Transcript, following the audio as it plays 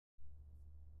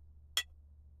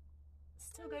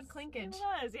So good clinkage. It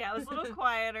was. Yeah, it was a little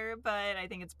quieter, but I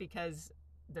think it's because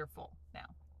they're full now.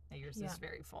 Yours is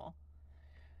very full.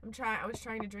 I was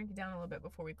trying to drink it down a little bit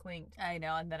before we clinked. I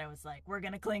know, and then I was like, we're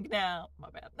going to clink now. My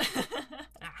bad.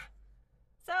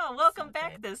 So, welcome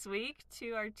back this week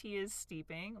to our Tea is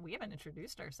Steeping. We haven't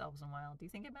introduced ourselves in a while. Do you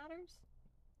think it matters?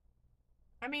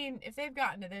 I mean, if they've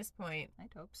gotten to this point,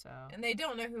 I'd hope so. And they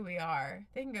don't know who we are,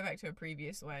 they can go back to a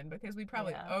previous one because we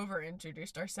probably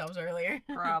over-introduced ourselves earlier.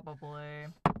 Probably.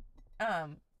 My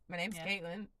name's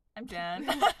Caitlin. I'm Jen.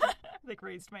 Like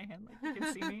raised my hand like you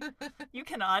can see me. You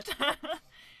cannot.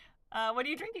 What are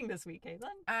you drinking this week, Caitlin?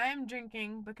 I'm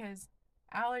drinking because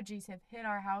allergies have hit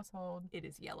our household. It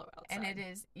is yellow outside. And it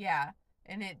is,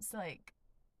 and it's like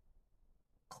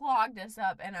clogged us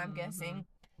up, and I'm guessing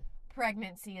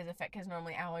pregnancy is affected because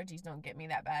normally allergies don't get me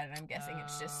that bad, and I'm guessing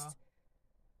it's just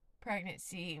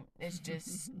pregnancy is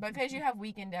just because you have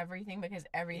weakened everything because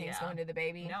everything's going to the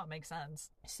baby. No, it makes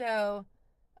sense. So,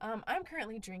 I'm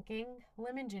currently drinking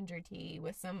lemon ginger tea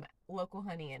with some local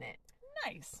honey in it.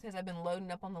 Nice. Because I've been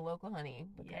loading up on the local honey.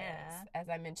 Because, as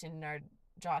I mentioned in our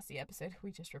Jossie episode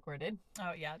we just recorded.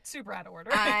 Oh, yeah. It's super out of order.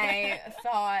 I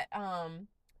thought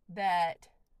that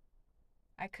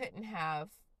I couldn't have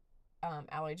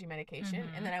allergy medication.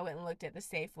 And then I went and looked at the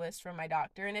safe list from my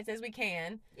doctor, and it says we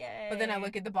can. Yay. But then I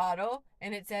look at the bottle,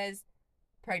 and it says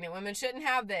pregnant women shouldn't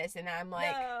have this. And I'm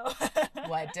like, no.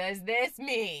 What does this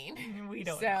mean? We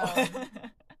don't know.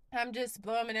 I'm just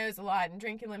blowing my nose a lot and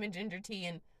drinking lemon ginger tea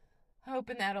and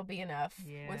hoping that'll be enough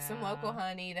with some local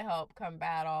honey to help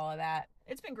combat all of that.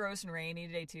 It's been gross and rainy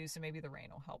today too, so maybe the rain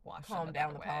will help calm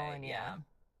down the pollen.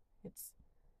 It's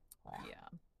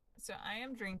So I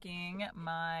am drinking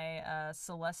my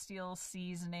Celestial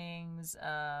Seasonings.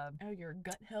 Your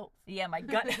gut health. Yeah, my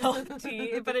gut health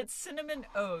tea, but it's cinnamon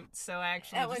oats, so I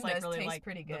actually that just one does really taste like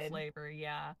pretty the good. flavor.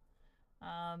 Yeah.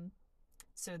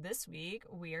 So this week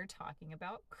we are talking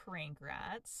about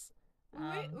Crankrats.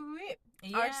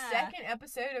 Our second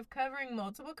episode of covering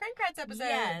multiple Crankrats episodes.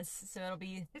 Yes, so it'll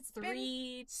be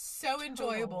been so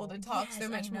enjoyable to talk so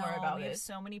much more about we it. have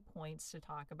so many points to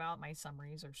talk about. My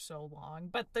summaries are so long,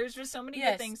 but there's just so many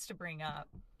good things to bring up.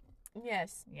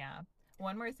 Yes. Yeah.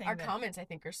 One more thing. Our comments, I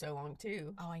think, are so long,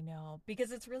 too. Oh, I know.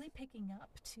 Because it's really picking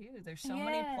up, too. There's so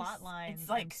many plot lines. It's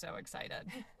like, I'm so excited.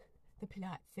 The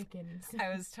plot thickens. I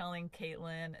was telling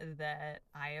Caitlin that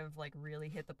I have really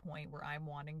hit the point where I'm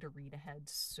wanting to read ahead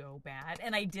so bad.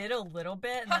 And I did a little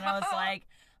bit, and then I was like,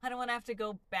 I don't want to have to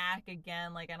go back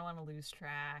again. I don't want to lose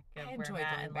track of I where enjoy I'm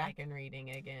at. going back and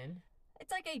reading again.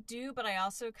 It's I do, but I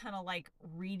also kind of like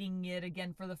reading it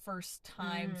again for the first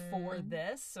time for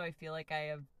this. So I feel like I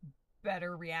have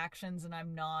better reactions, and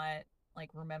I'm not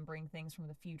remembering things from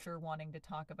the future, wanting to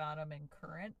talk about them in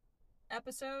current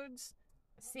episodes.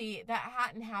 See, that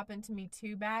hadn't happened to me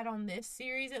too bad on this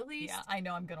series, at least. Yeah, I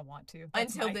know I'm going to want to.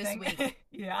 Until this week.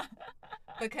 Yeah.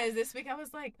 Because this week I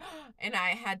was like, and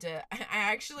I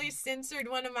actually censored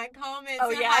one of my comments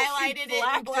and highlighted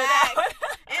it in black.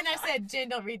 And I said, Jen,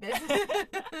 don't read this.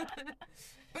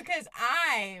 Because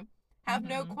I have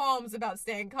no qualms about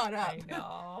staying caught up. I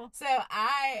know. So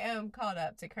I am caught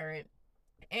up to current.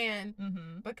 And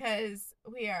because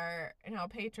we are now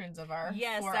patrons of our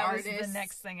four artists, was the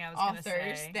next thing I was going to say.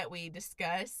 Authors that we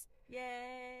discuss.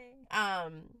 Yay.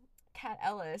 Kat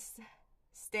Ellis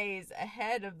stays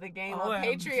ahead of the game on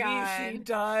Patreon. She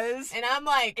does. And I'm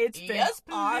like, it's been yes,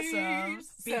 awesome.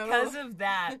 Because of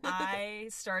that, I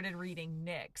started reading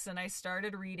Nyx, and I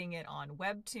started reading it on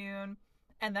Webtoon.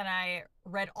 And then I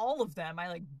read all of them.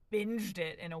 I binged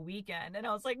it in a weekend. And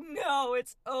I was like, no,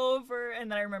 it's over.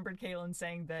 And then I remembered Caitlin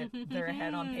saying that they're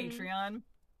ahead on Patreon.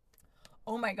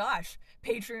 Oh my gosh,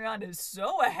 Patreon is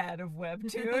so ahead of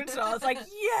Webtoon. So I was like,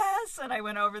 yes. And I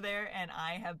went over there, and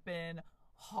I have been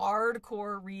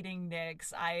hardcore reading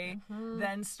Nyx. I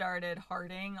then started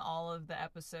hearting all of the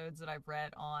episodes that I've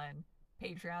read on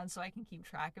Patreon so I can keep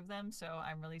track of them. So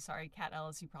I'm really sorry, Kat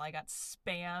Ellis, you probably got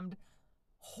spammed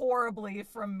horribly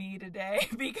from me today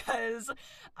because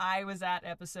I was at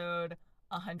episode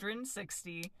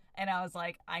 160 and I was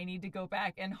like, I need to go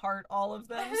back and heart all of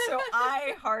them. So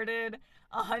I hearted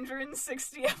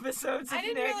 160 episodes of I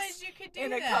didn't realize you could do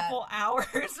in that. a couple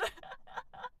hours.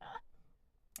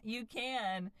 You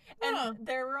can. And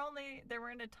there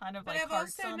weren't a ton of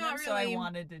hearts on them, so I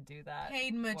wanted to do that.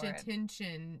 Paid much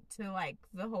attention to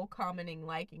the whole commenting,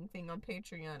 liking thing on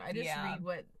Patreon. I just read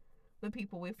what the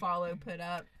people we follow put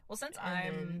up. Well, since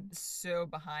I'm so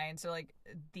behind, so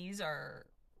these are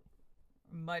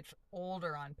much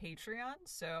older on Patreon,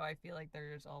 so I feel like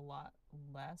there's a lot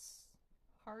less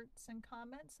hearts and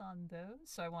comments on those,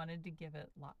 so I wanted to give it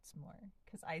lots more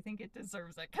because I think it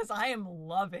deserves it because I am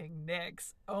loving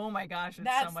Nyx. Oh my gosh, it's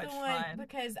so much fun.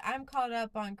 Because I'm caught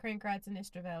up on Crankrats and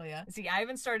Istrevelia. See, I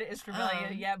haven't started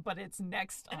Istrevelia yet, but it's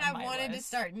next on my list. And I wanted to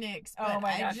start Nyx. Oh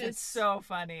my gosh, it's so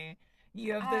funny.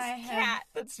 You have this cat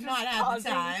that's just not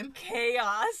causing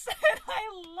chaos, and I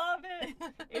love it.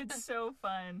 It's so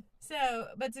fun. So,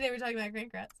 but today we're talking about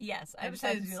Crankrats. Yes, I just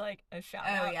had to do like a shout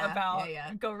out about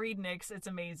go read Nyx. It's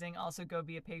amazing. Also, go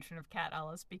be a patron of Cat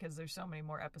Alice because there's so many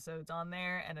more episodes on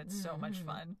there, and it's so much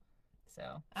fun.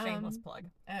 So, shameless plug.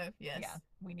 Oh, yes. Yeah,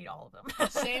 we need all of them.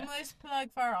 Shameless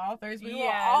plug for our authors. We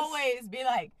will always be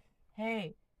like,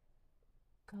 hey,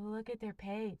 go look at their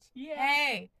page. Yeah.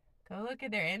 Hey, go look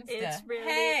at their Insta. It's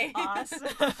really awesome.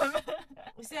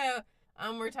 So,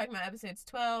 we're talking about episodes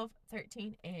 12,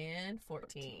 13, and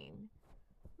 14.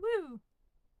 Woo!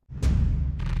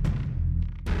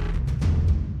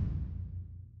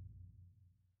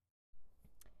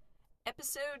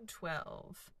 Episode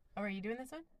 12. Oh, are you doing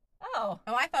this one? Oh,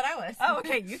 I thought I was. Oh,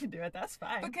 okay, you can do it. That's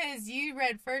fine. Because you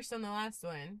read first on the last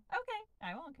one. Okay,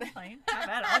 I won't complain. How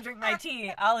about it? I'll drink my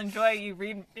tea. I'll enjoy you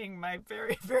reading my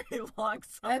very, very long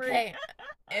summary. Okay,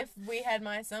 if we had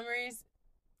my summaries,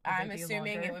 I'm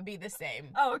assuming it would be the same.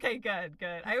 Oh, okay, good.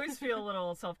 I always feel a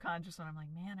little self-conscious when I'm like,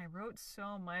 man, I wrote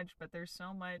so much, but there's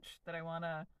so much that I want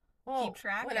to keep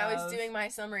track of. When I was doing my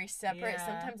summary separate,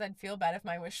 sometimes I'd feel bad if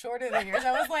mine was shorter than yours.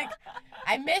 I was like,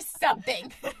 I missed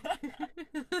something.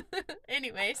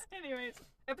 Anyways,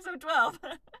 episode 12.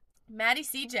 Maddie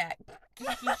C. Jack.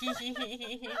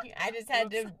 I just had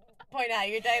to point out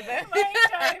your typo. My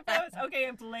typos. Okay,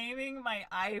 I'm blaming my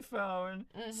iPhone.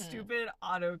 Stupid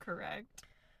autocorrect.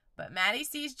 But Maddie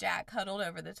sees Jack huddled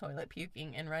over the toilet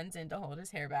puking and runs in to hold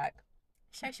his hair back.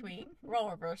 So sweet.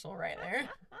 Role reversal right there.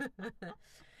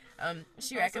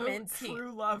 She recommends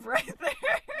true love right there.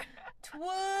 True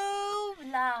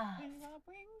love.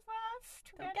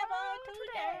 Together.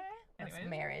 That's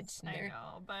marriage. I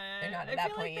know, but they're not at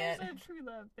that point yet. There's a true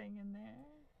love thing in there.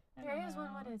 There is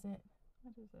one. What is it?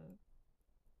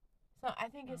 So I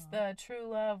think it's the true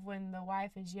love when the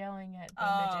wife is yelling at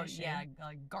the magician. Yeah,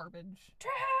 like garbage.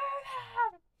 True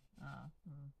love.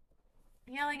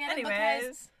 Yelling at him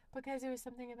because it was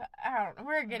something about, I don't know,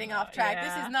 we're getting off track.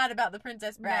 Yeah. This is not about the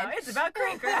Princess Bride. No, it's about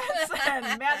Crankrats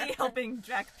and Maddie helping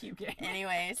Jack puking.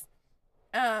 Anyways,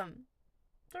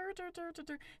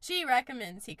 she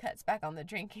recommends he cuts back on the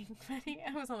drinking.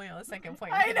 I was only on the second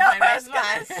point. I know, I was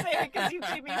going to say it because you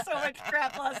gave me so much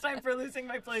crap last time for losing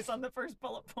my place on the first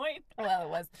bullet point. Well, it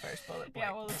was the first bullet point.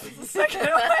 Yeah, well, this is the second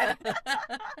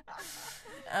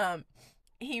one.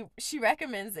 She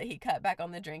recommends that he cut back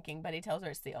on the drinking, but he tells her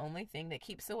it's the only thing that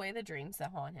keeps away the dreams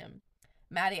that haunt him.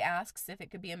 Maddie asks if it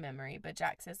could be a memory, but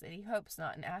Jack says that he hopes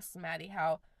not and asks Maddie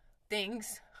how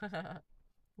things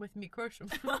with Miss Crosham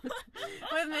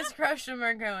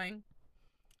are going.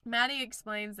 Maddie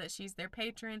explains that she's their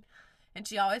patron and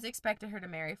she always expected her to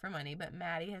marry for money, but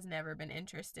Maddie has never been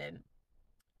interested.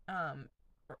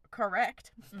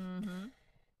 Correct. Mm-hmm.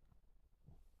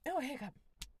 Oh, hiccup.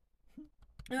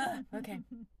 Okay,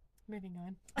 moving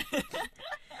on.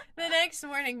 The next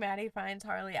morning, Maddie finds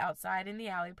Harley outside in the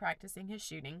alley practicing his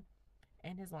shooting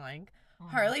and his lying.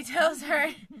 Harley tells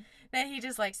her that he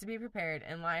just likes to be prepared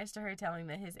and lies to her, telling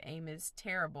that his aim is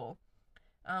terrible.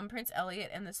 Prince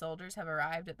Elliot and the soldiers have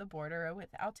arrived at the border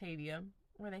with Altavia,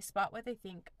 where they spot what they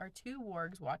think are two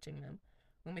wargs watching them.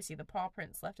 When we see the paw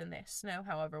prints left in the snow,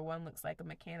 however, one looks like a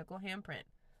mechanical handprint.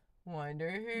 Wonder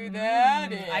who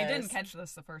that is. I didn't catch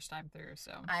this the first time through,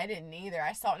 so. I didn't either.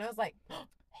 I saw it and I was like,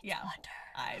 yeah.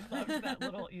 I loved that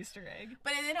little Easter egg.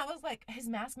 But then I was like, his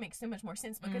mask makes so much more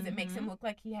sense because it makes him look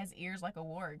like he has ears like a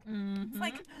warg. It's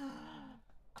like,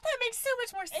 that makes so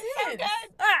much more sense. It's so good.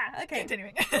 Okay.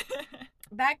 Continuing.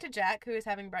 Back to Jack, who is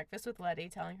having breakfast with Letty,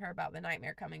 telling her about the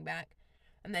nightmare coming back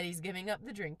and that he's giving up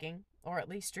the drinking, or at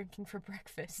least drinking for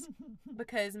breakfast,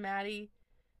 because the Maddie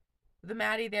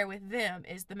there with them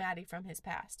is the Maddie from his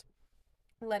past.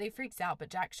 Letty freaks out,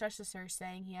 but Jack shushes her,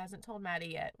 saying he hasn't told Maddie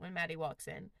yet when Maddie walks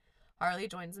in. Harley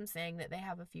joins them, saying that they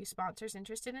have a few sponsors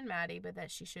interested in Maddie, but that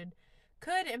she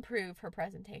could improve her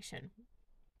presentation.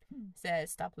 Says,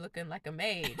 stop looking like a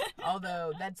maid.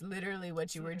 Although that's literally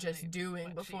what you were just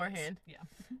doing beforehand. Yeah.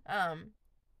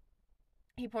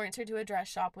 He points her to a dress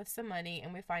shop with some money,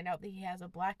 and we find out that he has a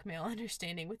blackmail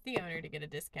understanding with the owner to get a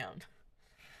discount.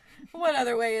 What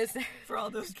other way is there? For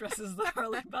all those dresses that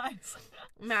Harley buys.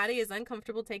 Maddie is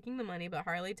uncomfortable taking the money, but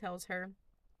Harley tells her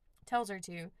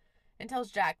to, and tells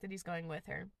Jack that he's going with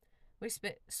her. We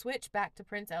switch back to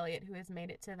Prince Elliot, who has made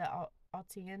it to the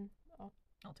Altavian?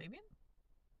 Altavian?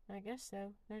 I guess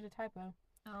so. There's a typo.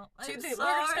 Oh, we're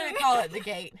just going to call it the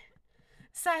gate.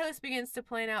 Silas begins to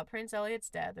plan out Prince Elliot's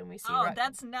death, and we see...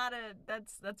 that's not a...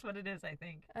 That's what it is, I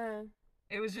think.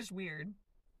 It was just weird.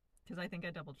 Because I think I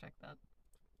double-checked that.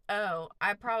 Oh,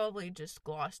 I probably just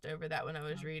glossed over that when I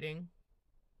was reading.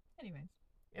 Anyways.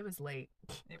 It was late.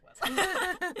 It was.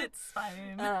 It's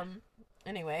fine.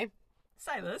 Anyway.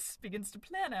 Silas begins to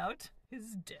plan out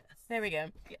his death. There we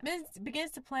go. Yeah.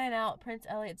 Begins to plan out Prince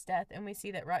Elliot's death, and we see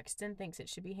that Ruxton thinks it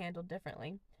should be handled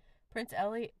differently. Prince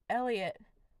Elliot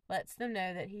lets them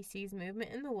know that he sees movement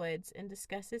in the woods and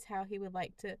discusses how he would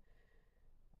like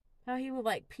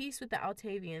peace with the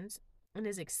Altavians and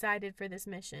is excited for this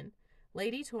mission.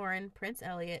 Lady Torrin, Prince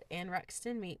Elliot, and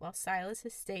Ruxton meet while Silas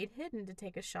has stayed hidden to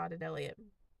take a shot at Elliot.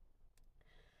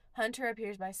 Hunter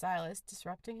appears by Silas,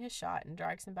 disrupting his shot, and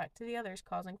drags him back to the others,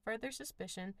 causing further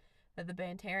suspicion that the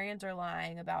Bantarians are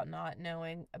lying about not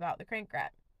knowing about the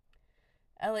Crankrat.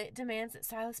 Elliot demands that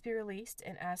Silas be released,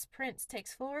 and as Prince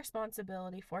takes full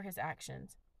responsibility for his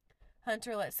actions.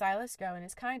 Hunter lets Silas go and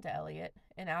is kind to Elliot,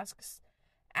 and asks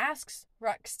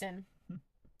Ruxton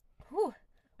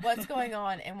what's going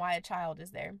on and why a child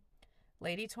is there.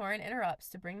 Lady Torrin interrupts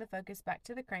to bring the focus back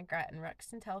to the Crankrat, and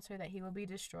Ruxton tells her that he will be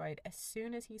destroyed as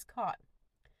soon as he's caught.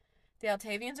 The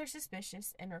Altavians are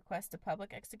suspicious and request a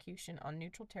public execution on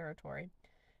neutral territory,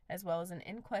 as well as an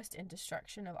inquest and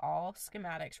destruction of all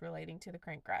schematics relating to the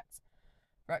Crankrats.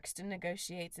 Ruxton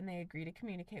negotiates and they agree to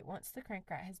communicate once the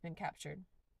Crankrat has been captured.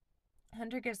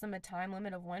 Hunter gives them a time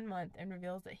limit of 1 month and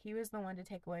reveals that he was the one to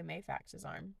take away Mayfax's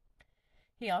arm.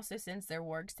 He also sends their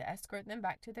wargs to escort them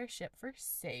back to their ship for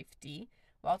safety,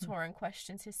 while Torrin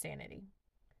questions his sanity.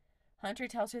 Hunter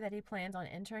tells her that he plans on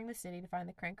entering the city to find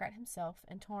the Crankrat himself,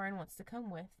 and Torrin wants to come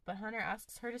with, but Hunter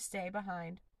asks her to stay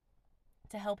behind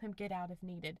to help him get out if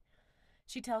needed.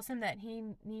 She tells him that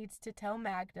he needs to tell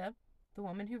Magda, the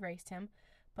woman who raised him,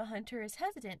 but Hunter is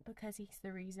hesitant because he's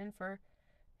the reason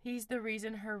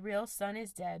her real son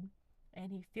is dead,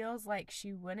 and he feels like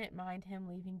she wouldn't mind him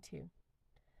leaving too.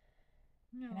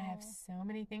 No. And I have so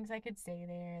many things I could say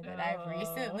there that I've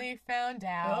recently found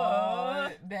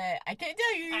out that I can't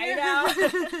tell you. I know.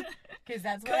 Because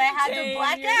that's what I had to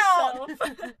black out.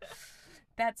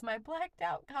 That's my blacked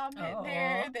out comment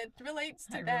there that relates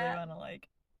to that. I really want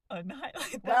to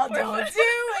annihilate that. Well, don't do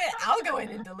it. I'll go in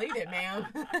and delete it, ma'am.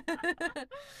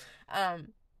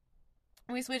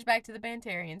 We switch back to the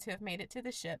Bantarians who have made it to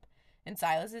the ship, and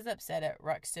Silas is upset at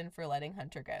Ruxton for letting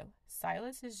Hunter go.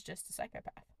 Silas is just a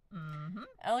psychopath. Mm-hmm.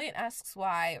 Elliot asks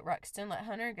why Ruxton let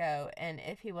Hunter go and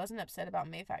if he wasn't upset about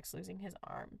Mayfax losing his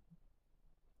arm.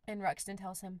 And Ruxton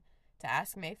tells him to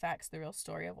ask Mayfax the real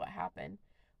story of what happened.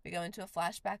 We go into a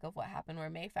flashback of what happened where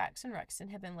Mayfax and Ruxton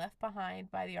had been left behind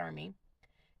by the army,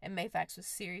 and Mayfax was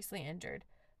seriously injured.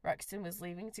 Ruxton was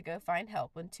leaving to go find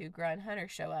help when Tugra and Hunter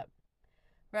show up.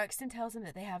 Ruxton tells him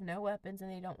that they have no weapons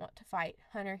and they don't want to fight.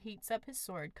 Hunter heats up his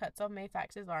sword, cuts off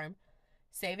Mayfax's arm,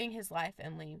 saving his life,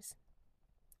 and leaves.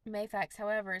 Mayfax,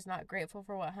 however, is not grateful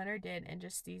for what Hunter did and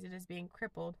just sees it as being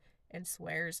crippled and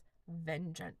swears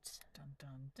vengeance. Dun,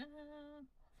 dun, dun.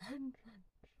 Vengeance.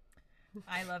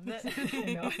 I love that.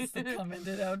 I know it's the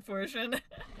commented out portion.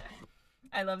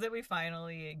 I love that we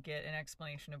finally get an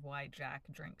explanation of why Jack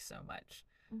drinks so much.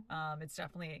 Mm-hmm. It's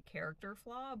definitely a character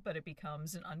flaw, but it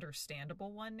becomes an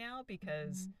understandable one now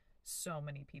because so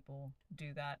many people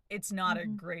do that. It's not a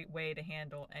great way to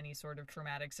handle any sort of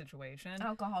traumatic situation.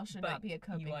 Alcohol should not be a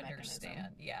coping you mechanism.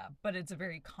 Understand, yeah. But it's a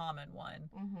very common one,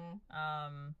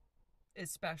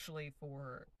 especially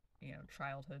for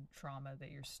childhood trauma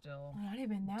that you're still not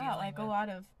even that. Like with. A lot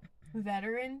of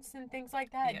veterans and things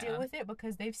like that deal with it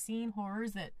because they've seen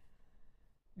horrors that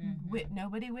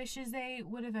nobody wishes they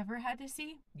would have ever had to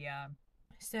see. Yeah.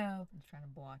 So I'm trying to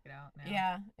block it out now.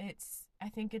 Yeah, I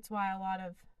think it's why a lot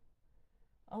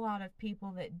of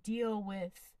people that deal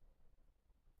with,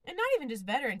 and not even just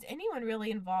veterans, anyone really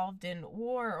involved in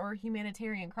war or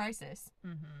humanitarian crisis.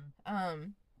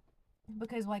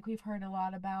 Because like we've heard a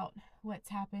lot about what's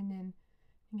happened in,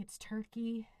 I think it's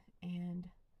Turkey, and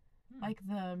like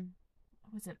I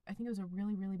think it was a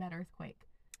really, really bad earthquake.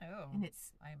 Oh. And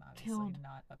it's I am obviously killed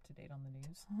not up to date on the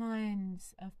news.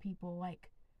 Tons of people,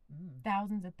 like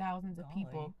thousands and thousands of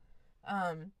people.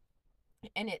 And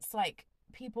it's like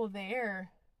people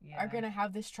there are going to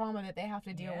have this trauma that they have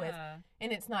to deal with.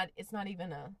 And it's not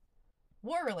even a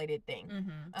war related thing.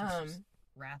 It's just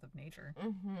wrath of nature.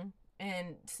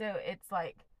 And so it's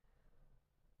like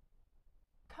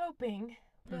coping,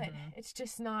 but it's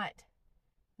just not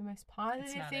the most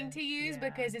positive thing to use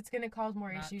because it's going to cause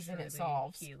more issues than it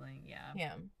solves. Healing, yeah.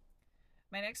 Yeah.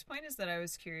 My next point is that I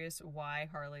was curious why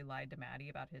Harley lied to Maddie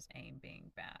about his aim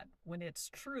being bad, when it's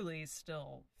truly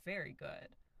still very good.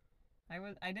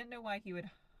 I didn't know why he would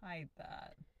hide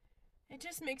that. It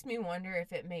just makes me wonder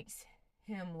if it makes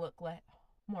him look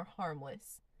more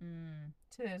harmless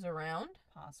to those around.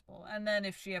 Possible. And then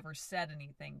if she ever said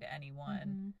anything to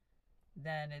anyone,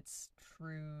 then it's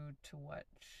true to what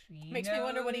she Makes knows. me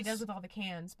wonder what he does with all the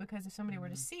cans, because if somebody were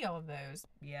to see all of those,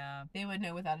 yeah, they would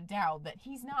know without a doubt that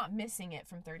he's not missing it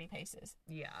from 30 paces.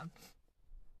 Yeah.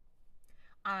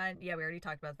 We already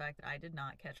talked about the fact that I did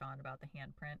not catch on about the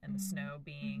handprint and the snow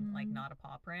being like not a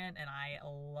paw print, and I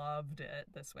loved it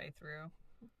this way through.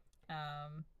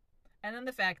 And then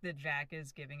the fact that Jack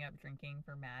is giving up drinking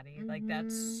for Maddie, like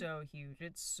that's so huge.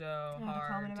 It's so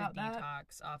hard to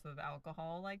detox off of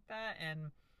alcohol like that,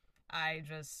 and I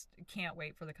just can't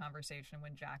wait for the conversation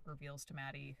when Jack reveals to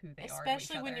Maddie who they are to each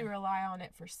Especially other. when you rely on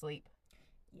it for sleep.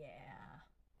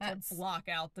 Yeah. To block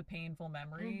out the painful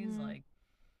memories, like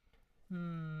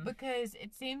because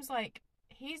it seems like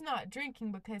he's not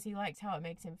drinking because he likes how it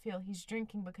makes him feel. He's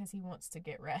drinking because he wants to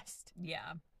get rest.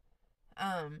 Yeah.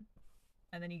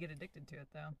 And then you get addicted to it,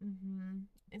 though.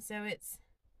 And so it's,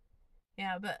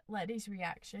 but Letty's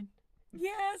reaction.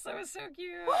 Yes, that was so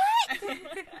cute. What?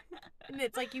 And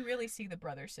it's like you really see the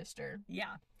brother-sister.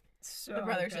 Yeah. So the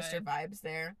brother-sister vibes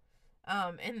there.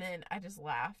 And then I just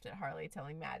laughed at Harley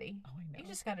telling Maddie, oh, I know. You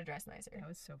just gotta dress nicer. That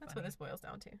was so funny. That's what this boils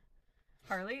down to.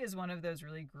 Harley is one of those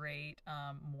really great,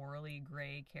 morally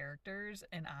gray characters,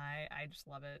 and I just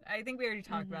love it. I think we already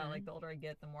talked about, like, the older I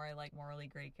get, the more I like morally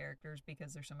gray characters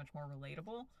because they're so much more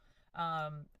relatable.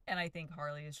 And I think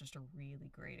Harley is just a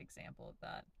really great example of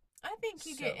that. I think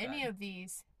you get any of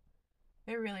these,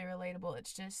 they're really relatable.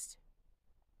 It's just,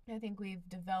 I think we've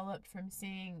developed from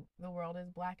seeing the world as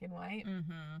black and white.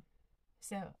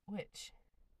 So, which,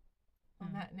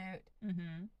 on that note,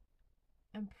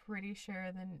 I'm pretty sure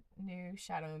the new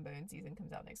Shadow and Bone season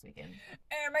comes out next weekend.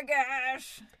 Oh my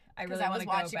gosh! I really want to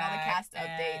go watching back all the cast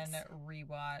updates and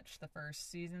rewatch the first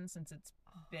season since it's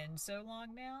been so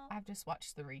long now. I've just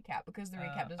watched the recap because the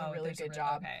recap does a really good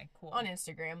job on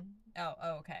Instagram.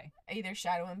 Oh, okay. Either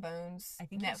Shadow and Bones, I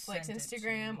think Netflix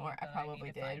Instagram, or I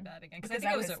probably did. Because I think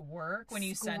I was at work when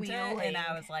you sent it, and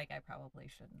I was like, I probably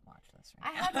shouldn't watch this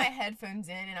right now. I had my headphones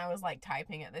in, and I was like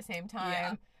typing at the same time. Yeah.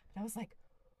 And I was like,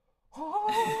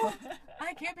 oh,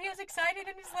 I can't be as excited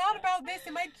and as loud about this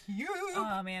in my cube.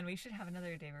 Oh man, we should have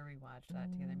another day where we watch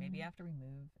that together. Maybe after we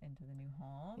move into the new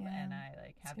home and I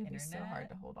like have internet. It's so hard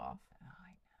to hold off. Oh,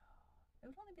 I know. It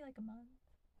would only be like a month.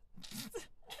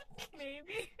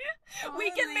 Maybe. Only.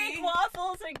 We can make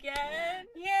waffles again.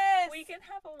 Yes. We can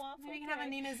have a waffle We can have a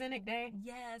Nina Zinnick day.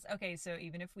 Yes. Okay, so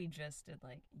even if we just did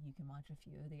like, you can watch a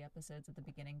few of the episodes at the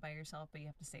beginning by yourself, but you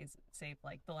have to save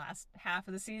like the last half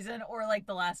of the season or like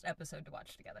the last episode to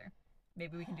watch together.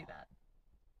 Maybe we can do that.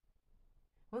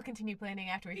 We'll continue planning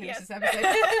after we finish this episode.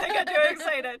 I got too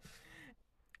excited.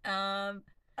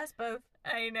 Us both.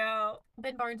 I know.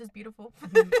 Ben Barnes is beautiful.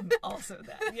 Also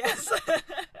that, yes.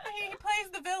 He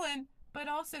plays the villain, but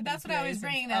also that's what I was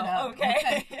bringing that up.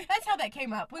 Okay. That's how that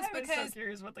came up. Was I was because so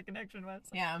curious what the connection was.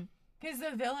 Yeah, because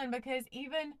the villain. Because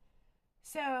even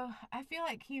so, I feel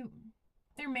like he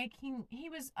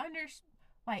was under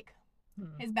like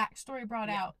his backstory brought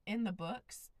out in the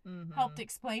books, helped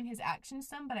explain his actions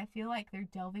some, but I feel like they're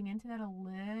delving into that a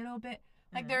little bit.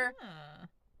 Like they're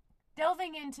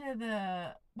delving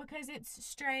into because it's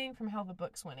straying from how the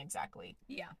books went exactly.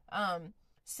 Yeah.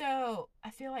 So I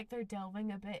feel like they're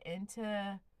delving a bit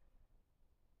into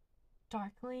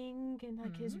Darkling and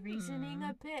like his reasoning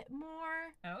a bit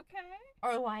more. Okay.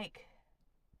 Or like,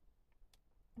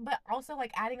 but also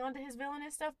like adding on to his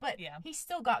villainous stuff, but he's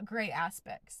still got great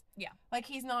aspects. Yeah. Like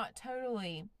he's not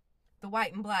totally the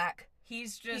white and black.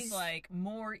 He's just like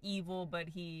more evil, but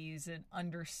he's an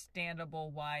understandable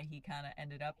why he kind of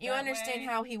ended up that You understand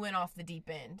how he went off the deep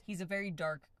end. He's a very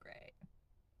dark gray.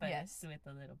 But with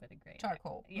a little bit of gray.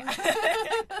 Charcoal. Yeah.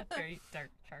 Very dark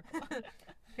charcoal.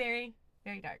 Very,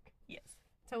 very dark. Yes.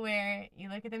 To where you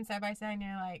look at them side by side and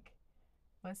you're like,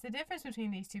 what's the difference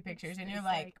between these two pictures? And you're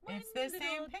like, it's the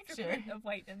same picture. Of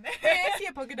white in there. Yeah, I see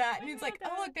a polka dot. And it's like,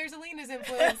 oh, look, there's Alina's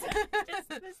influence.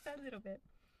 just a little bit.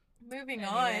 Moving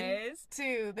on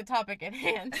to the topic at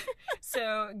hand.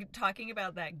 So, talking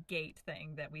about that gate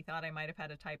thing that we thought I might have had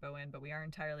a typo in, but we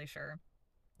aren't entirely sure.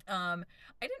 I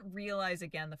didn't realize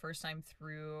again the first time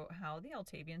through how the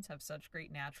Altavians have such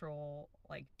great natural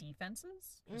like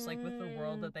defenses, just like with the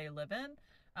world that they live in,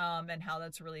 and how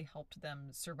that's really helped them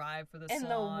survive for this long.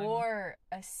 And the war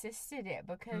assisted it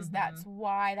because that's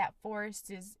why that forest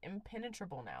is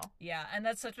impenetrable now. Yeah, and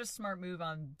that's such a smart move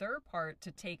on their part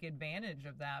to take advantage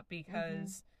of that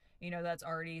because. You know, that's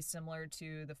already similar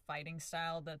to the fighting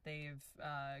style that they've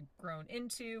grown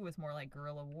into with more like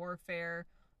guerrilla warfare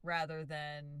rather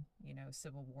than, you know,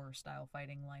 Civil War style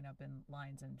fighting, line up in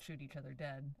lines and shoot each other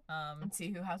dead. And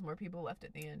see who has more people left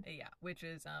at the end. Yeah, which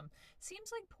is,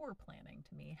 seems like poor planning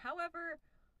to me. However,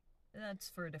 that's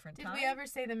for a different time. Did we ever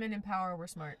say the men in power were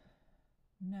smart?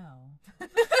 No.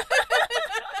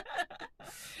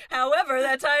 However,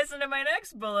 that ties into my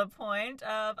next bullet point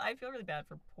of I feel really bad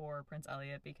for poor Prince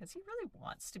Elliot because he really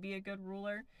wants to be a good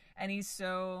ruler and he's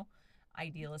so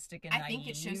idealistic and naive. I think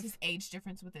it shows his age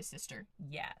difference with his sister.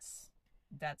 Yes.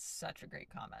 That's such a great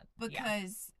comment.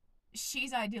 Because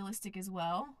she's idealistic as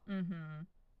well,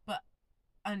 but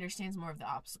understands more of the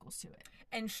obstacles to it.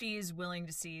 And she's willing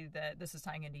to see that this is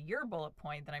tying into your bullet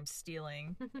point that I'm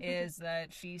stealing is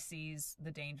that she sees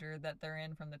the danger that they're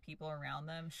in from the people around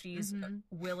them. She's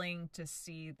willing to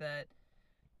see that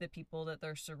the people that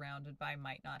they're surrounded by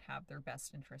might not have their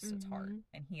best interests at heart.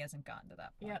 And he hasn't gotten to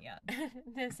that point yet.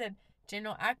 They said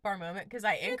General Akbar moment because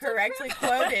I incorrectly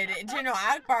quoted General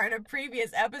Akbar in a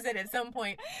previous episode at some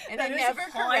point, and I never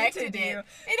corrected it.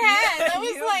 It has. I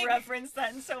was you like, referenced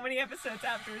that in so many episodes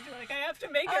afterwards. You're like, I have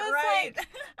to make it right. Like,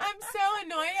 I'm so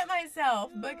annoyed at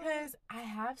myself because I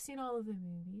have seen all of the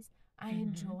movies. I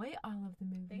enjoy all of the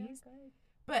movies,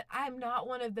 but I'm not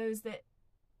one of those that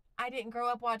I didn't grow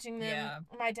up watching them. Yeah.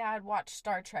 My dad watched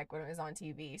Star Trek when it was on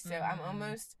TV, so I'm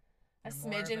almost a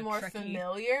smidgen more Trekkie.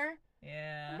 Familiar.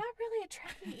 Yeah. I'm not really a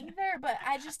Trekkie either, but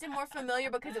I just am more familiar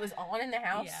because it was on in the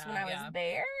house when I was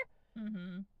there.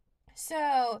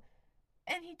 So,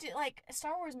 and he did like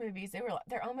Star Wars movies.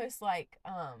 They're almost like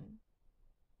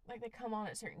they come on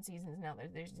at certain seasons now.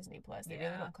 There's Disney Plus. They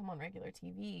really don't come on regular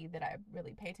TV that I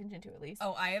really pay attention to at least.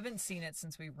 Oh, I haven't seen it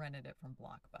since we rented it from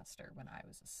Blockbuster when I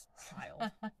was a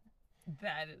child.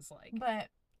 That is like, but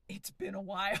it's been a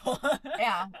while.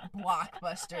 Yeah,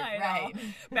 Blockbuster, right?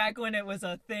 Back when it was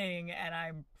a thing, and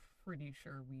I'm pretty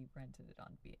sure we rented it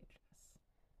on VHS.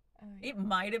 Oh, yeah. It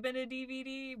might have been a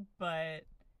DVD, but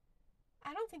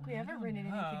I don't think we ever rented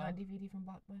anything on DVD from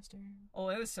Blockbuster. Oh,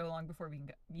 it was so long before we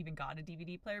even got a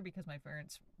DVD player because my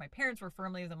parents were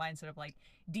firmly of the mindset of like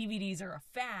DVDs are a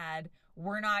fad.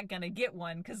 We're not gonna get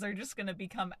one because they're just gonna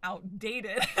become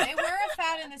outdated. They were a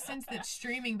fad in the sense that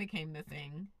streaming became the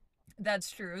thing.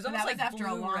 That's true. It was almost like after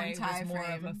a long Blu-ray time was more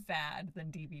frame. of a fad than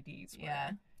DVDs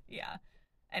were. Yeah.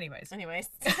 Anyways.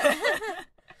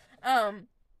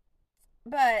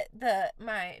 But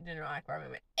my General Akbar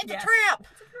moment. It's a trap.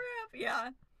 It's a trap.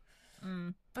 Yeah.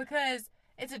 Because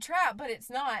it's a trap, but it's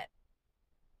not.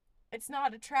 It's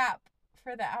not a trap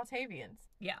for the Altavians.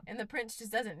 Yeah. And the prince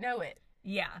just doesn't know it.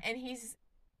 Yeah. And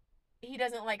he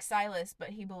doesn't like Silas, but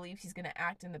he believes he's going to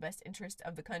act in the best interest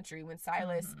of the country when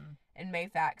Silas and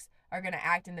Mayfax are going to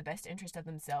act in the best interest of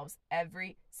themselves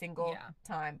every single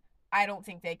time. I don't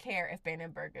think they care if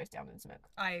Bandenburg goes down in smoke.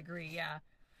 I agree, yeah.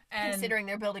 And considering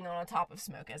they're building on top of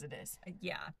smoke as it is.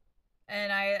 Yeah.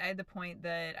 And I had the point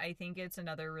that I think it's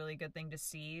another really good thing to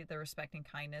see the respect and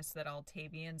kindness that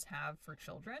Altavians have for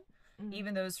children,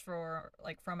 even those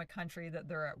from a country that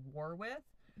they're at war with.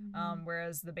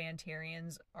 Whereas the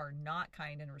Bantarians are not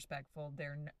kind and respectful.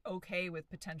 They're okay with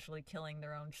potentially killing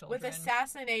their own children. With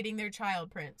assassinating their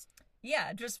child prince.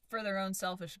 Yeah, just for their own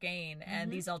selfish gain.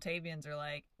 And these Altavians are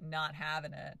like not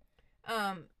having it.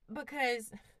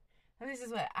 Because this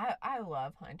is what I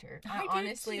love Hunter. I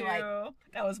honestly too. like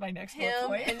that was my next him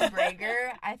point. and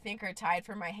Brager. I think are tied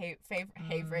for my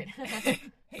favorite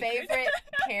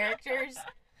characters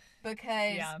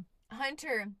because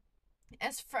Hunter,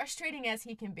 as frustrating as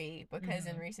he can be, because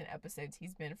in recent episodes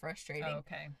he's been frustrating. Oh,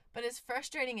 okay. But as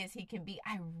frustrating as he can be,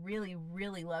 I really,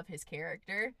 really love his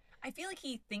character. I feel like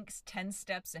he thinks 10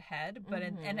 steps ahead, but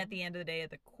and at the end of the day,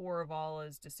 at the core of all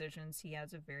his decisions, he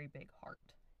has a very big heart.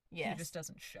 Yes. He just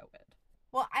doesn't show it.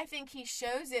 Well, I think he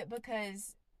shows it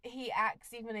because he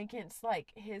acts even against,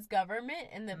 like, his government,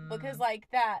 and because, like,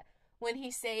 that, when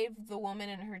he saved the woman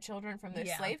and her children from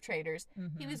those slave traders,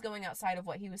 he was going outside of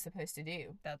what he was supposed to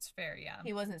do. That's fair, yeah.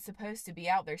 He wasn't supposed to be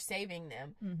out there saving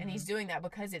them, and he's doing that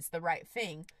because it's the right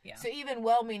thing. Yeah. So even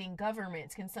well-meaning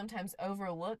governments can sometimes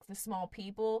overlook the small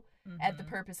people at the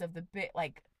purpose of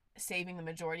saving the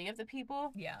majority of the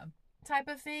people. Yeah. Type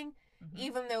of thing.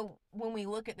 Even though when we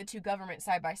look at the two governments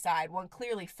side by side, one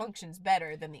clearly functions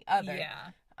better than the other.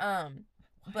 Yeah.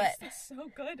 Why is this so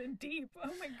good and deep?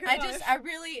 Oh my gosh. I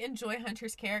really enjoy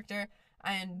Hunter's character.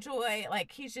 I enjoy,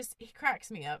 like, he cracks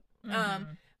me up. Mm-hmm.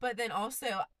 But then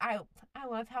also, I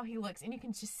love how he looks, and you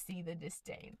can just see the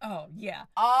disdain. Oh, yeah.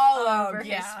 All over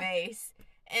his face.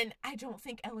 And I don't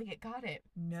think Elliot got it.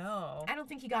 No. I don't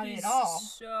think he got it at all.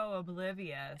 He's so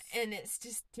oblivious. And it's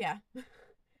just, yeah.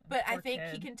 But I think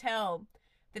he can tell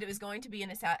that it was going to be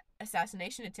an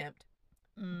assassination attempt.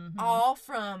 Mm-hmm. All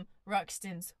from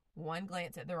Ruxton's one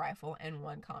glance at the rifle and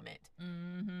one comment.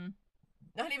 Mm-hmm.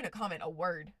 Not even a comment, a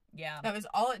word. Yeah. That was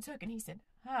all it took, and he said,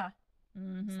 huh.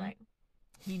 Mm-hmm. It's like...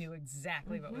 He knew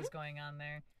exactly what was going on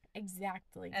there.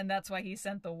 Exactly. And that's why he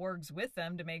sent the wargs with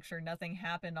them, to make sure nothing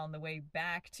happened on the way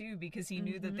back, too, because he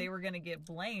knew that they were going to get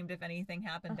blamed if anything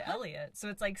happened to Elliot. So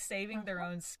it's like saving their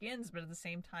own skins, but at the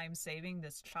same time saving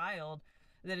this child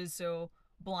that is so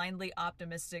blindly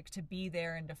optimistic to be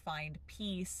there and to find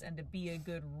peace and to be a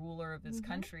good ruler of this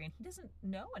country, and he doesn't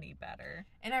know any better.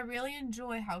 And I really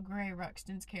enjoy how Gray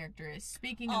Ruxton's character is.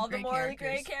 Speaking all of the more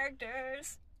Gray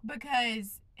characters,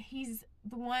 because he's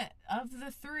the one of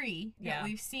the three that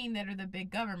we've seen that are the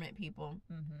big government people.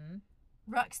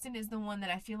 Ruxton is the one that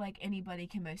I feel like anybody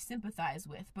can most sympathize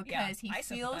with, because he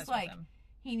feels like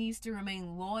he needs to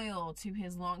remain loyal to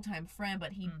his longtime friend,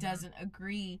 but he doesn't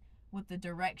agree with the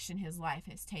direction his life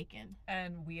has taken.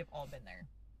 And we have all been there.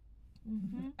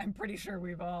 I'm pretty sure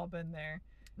we've all been there.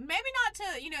 Maybe not to,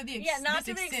 the not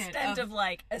to the extent of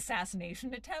like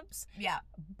assassination attempts. Yeah.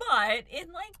 But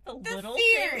in like the little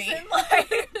theory. things in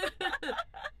life.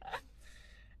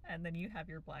 And then you have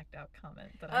your blacked out comment.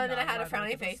 Then I had a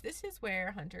frowny face. This is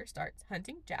where Hunter starts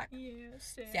hunting Jack.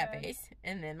 Sad face.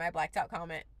 And then my blacked out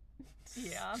comment.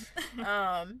 Yeah.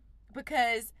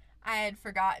 Because I had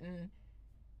forgotten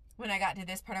when I got to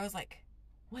this part, I was like,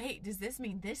 wait, does this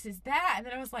mean this is that? And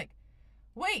then I was like,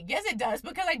 wait, yes it does,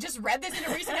 because I just read this in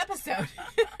a recent episode.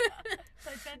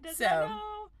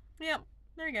 Yep,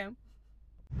 there you go.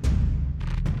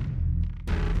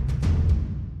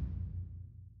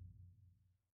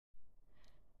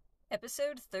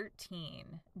 Episode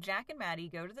 13. Jack and Maddie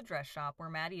go to the dress shop, where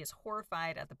Maddie is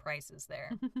horrified at the prices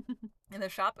there. And the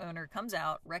shop owner comes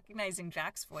out, recognizing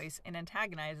Jack's voice, and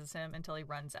antagonizes him until he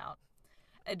runs out.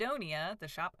 Adonia, the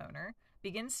shop owner,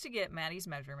 begins to get Maddie's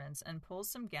measurements and pulls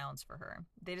some gowns for her.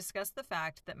 They discuss the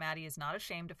fact that Maddie is not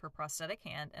ashamed of her prosthetic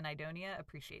hand, and Idonia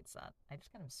appreciates that. I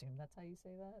just kind of assume that's how you say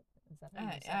that. Is that how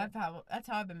you say it? That's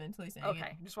how I've been mentally saying it.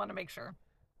 Okay, just want to make sure.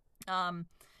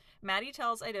 Maddie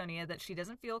tells Idonia that she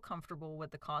doesn't feel comfortable with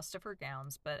the cost of her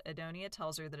gowns, but Idonia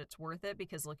tells her that it's worth it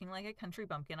because looking like a country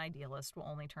bumpkin idealist will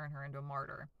only turn her into a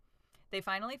martyr. They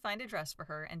finally find a dress for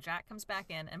her, and Jack comes back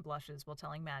in and blushes while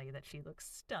telling Maddie that she looks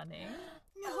stunning.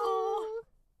 Oh,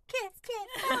 kiss,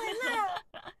 fall in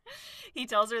love. He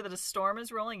tells her that a storm is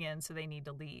rolling in, so they need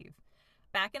to leave.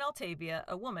 Back in Altavia,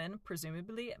 a woman,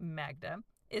 presumably Magda,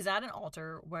 is at an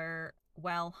altar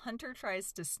while Hunter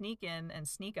tries to sneak in and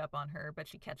sneak up on her, but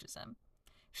she catches him.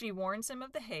 She warns him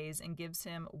of the haze and gives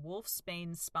him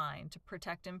wolfsbane's spine to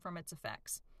protect him from its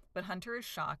effects, but Hunter is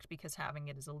shocked because having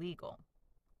it is illegal.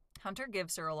 Hunter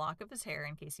gives her a lock of his hair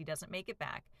in case he doesn't make it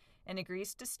back, and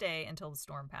agrees to stay until the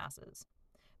storm passes.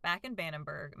 Back in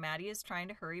Bannenberg, Maddie is trying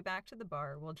to hurry back to the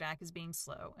bar while Jack is being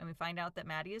slow, and we find out that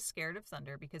Maddie is scared of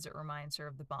thunder because it reminds her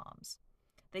of the bombs.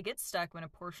 They get stuck when a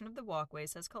portion of the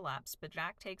walkways has collapsed, but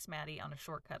Jack takes Maddie on a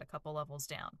shortcut a couple levels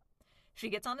down. She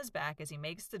gets on his back as he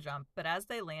makes the jump, but as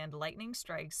they land, lightning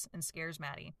strikes and scares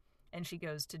Maddie, and she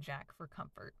goes to Jack for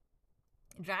comfort.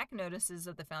 Jack notices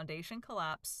that the foundation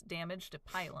collapse damaged a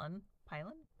pylon.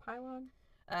 Pylon? Pylon?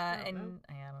 I don't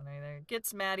know either.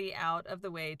 Gets Maddie out of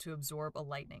the way to absorb a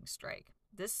lightning strike.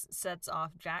 This sets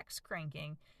off Jack's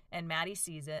cranking, and Maddie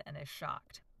sees it and is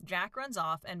shocked. Jack runs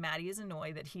off, and Maddie is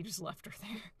annoyed that he just left her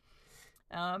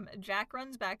there. Jack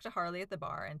runs back to Harley at the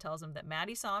bar and tells him that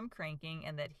Maddie saw him cranking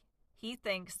and that he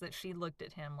thinks that she looked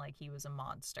at him like he was a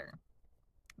monster.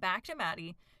 Back to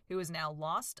Maddie, who is now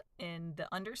lost in the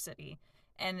Undercity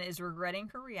and is regretting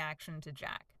her reaction to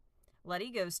Jack.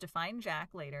 Letty goes to find Jack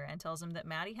later and tells him that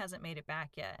Maddie hasn't made it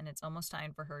back yet and it's almost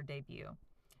time for her debut.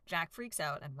 Jack freaks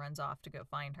out and runs off to go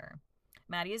find her.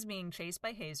 Maddie is being chased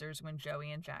by hazers when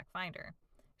Joey and Jack find her.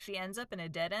 She ends up in a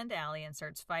dead-end alley and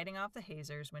starts fighting off the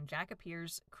hazers when Jack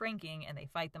appears cranking and they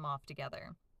fight them off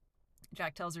together.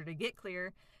 Jack tells her to get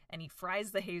clear and he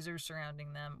fries the hazers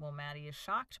surrounding them while Maddie is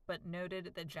shocked but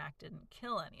noted that Jack didn't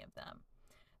kill any of them.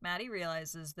 Maddie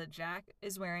realizes that Jack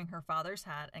is wearing her father's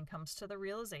hat and comes to the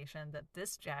realization that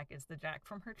this Jack is the Jack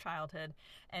from her childhood,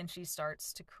 and she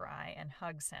starts to cry and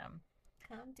hugs him.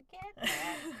 Come together.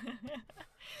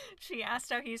 She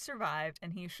asks how he survived,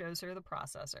 and he shows her the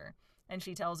processor. and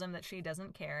she tells him that she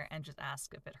doesn't care and just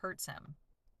asks if it hurts him.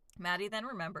 Maddie then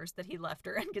remembers that he left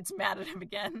her and gets mad at him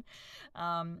again.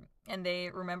 And they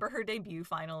remember her debut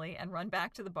finally and run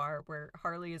back to the bar where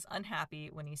Harley is unhappy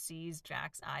when he sees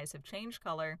Jack's eyes have changed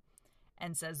color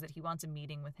and says that he wants a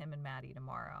meeting with him and Maddie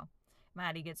tomorrow.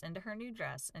 Maddie gets into her new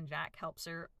dress and Jack helps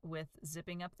her with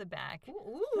zipping up the back.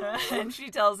 And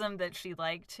she tells him that she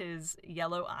liked his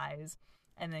yellow eyes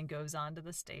and then goes on to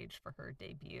the stage for her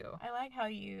debut. I like how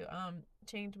you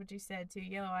changed what you said to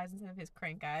yellow eyes instead of his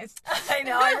crank eyes. I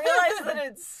know, I realized that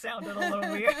it sounded a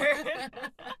little weird.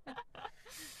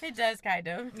 It does, kind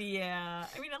of. Yeah.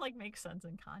 I mean, it, like, makes sense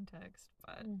in context,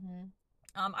 but... Mm-hmm.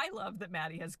 I love that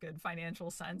Maddie has good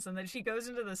financial sense and that she goes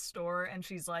into the store and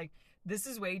she's like, this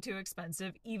is way too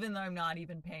expensive, even though I'm not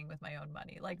even paying with my own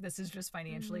money. Like, this is just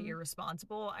financially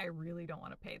irresponsible. I really don't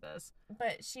want to pay this.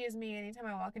 But she is me anytime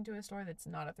I walk into a store that's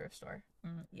not a thrift store.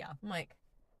 Yeah. I'm like,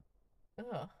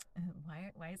 ugh.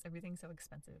 Why is everything so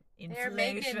expensive? Inflation.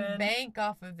 They're making bank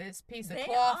off of this piece of they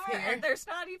cloth are, here. And there's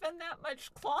not even that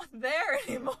much cloth there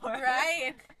anymore.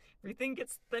 Right? Everything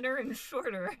gets thinner and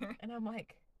shorter. And I'm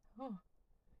like, oh.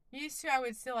 Used to, I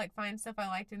would still, like, find stuff I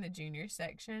liked in the junior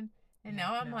section. And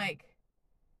now I'm, like,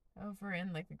 over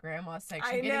in, like, the grandma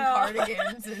section getting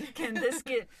cardigans. And can this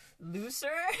get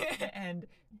looser and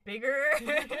bigger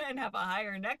and have a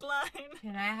higher neckline?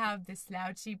 Can I have the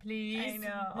slouchy, please? I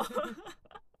know.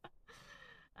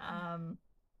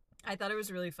 I thought it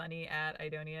was really funny at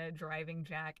Idonia driving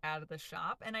Jack out of the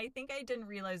shop. And I think I didn't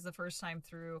realize the first time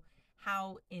through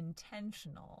how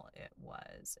intentional it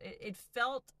was. It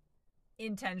felt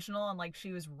intentional and like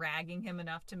she was ragging him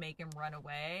enough to make him run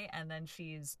away, and then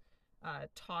she's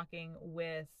talking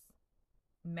with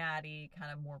Maddie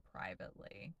kind of more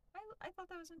privately. I thought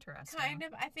that was interesting. Kind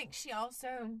of. I think she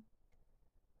also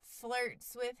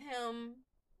flirts with him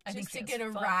just to get a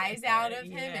rise out of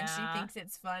him, and she thinks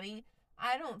it's funny.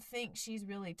 I don't think she's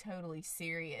really totally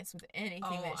serious with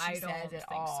anything that she says at all. I don't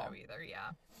think so either,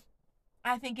 yeah.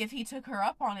 I think if he took her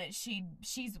up on it,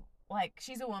 she's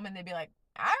a woman, they'd be like,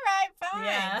 all right, fine.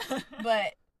 Yeah.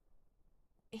 But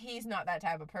he's not that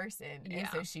type of person. Yeah. And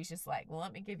so she's just like, well,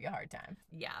 let me give you a hard time.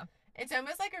 Yeah. It's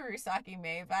almost like a Rusaki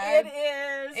Mei vibe.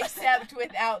 It is. Except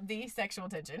without the sexual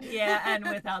tension. Yeah, and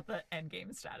without the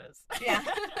endgame status. Yeah.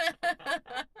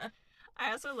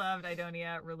 I also loved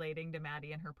Idonia relating to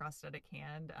Maddie and her prosthetic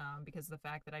hand because of the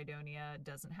fact that Idonia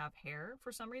doesn't have hair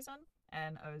for some reason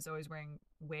and is always wearing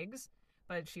wigs,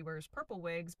 but she wears purple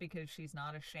wigs because she's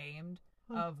not ashamed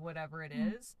of whatever it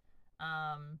is.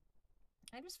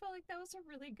 I just felt like that was a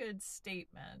really good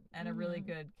statement and a really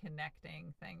good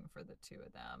connecting thing for the two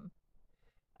of them.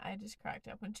 I just cracked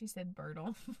up when she said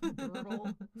Birtle.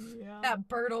 Birtle? Yeah. That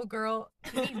Birtle girl.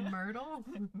 You mean Myrtle?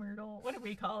 Myrtle. What do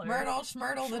we call her? Myrtle,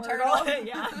 Schmurtle the turtle.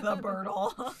 Yeah, the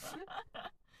Birtle.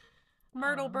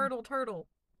 Myrtle, Birtle, turtle.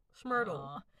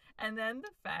 Schmurtle. And then the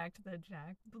fact that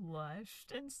Jack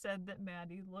blushed and said that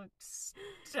Maddie looked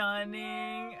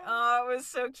stunning. Oh, it was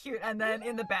so cute. And then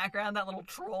in the background, that little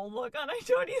troll look on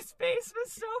Idonia's face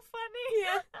was so funny.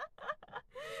 Yeah.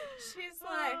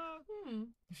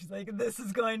 She's like, this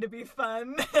is going to be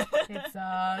fun. It's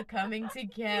all coming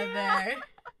together. Yeah.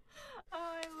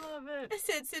 Oh, I love it.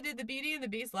 So did the Beauty and the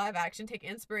Beast live action take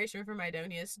inspiration from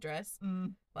Idonia's dress?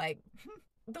 Like...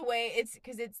 The way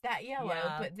because it's that yellow,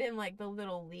 but then like the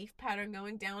little leaf pattern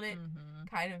going down it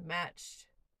kind of matched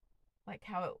like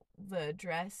how the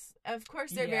dress. Of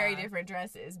course, they're very different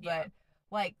dresses, but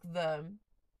like the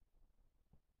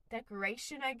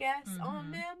decoration, I guess,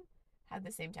 on them had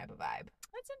the same type of vibe.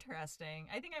 That's interesting.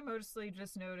 I think I mostly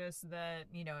just noticed that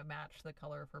it matched the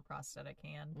color of her prosthetic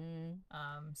hand.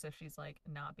 So she's like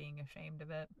not being ashamed of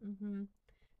it.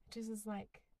 Just is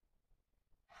like.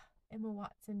 Emma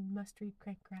Watson must read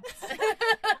Crankrats.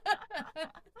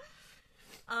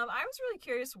 I was really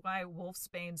curious why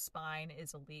wolfsbane's spine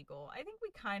is illegal. I think we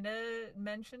kind of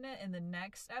mention it in the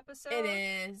next episode. It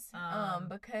is,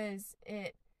 because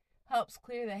it helps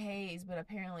clear the haze, but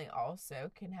apparently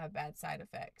also can have bad side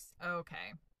effects.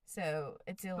 Okay. So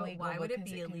it's illegal. But why would it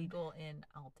be illegal in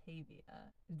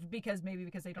Altavia? Because they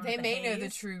don't. They have the may haze? know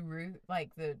the true root,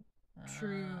 like the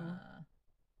true.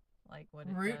 Like what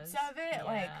it roots does. of it,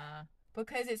 like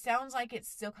because it sounds like it's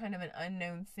still kind of an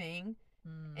unknown thing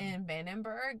in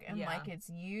Vandenberg and like it's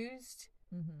used,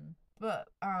 but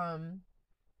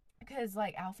because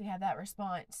like Alfie had that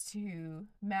response to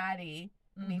Maddie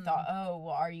and he thought, oh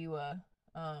well, are you a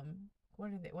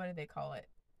what did they call it?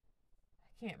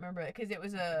 I can't remember it because it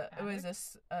was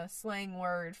a slang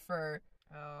word for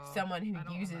someone who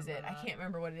uses it. I can't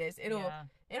remember what it is.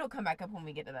 It'll come back up when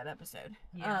we get to that episode.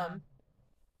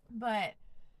 But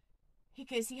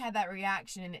because he had that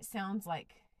reaction, and it sounds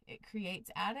like it creates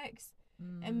addicts.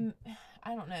 And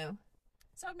I don't know.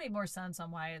 So it made more sense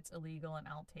on why it's illegal in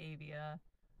Altavia.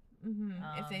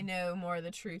 If they know more of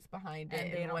the truth behind it,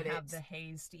 and they don't have the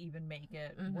haze to even make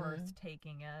it worth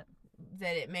taking it,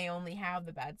 that it may only have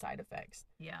the bad side effects.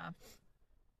 Yeah.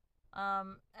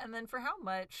 And then for how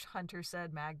much Hunter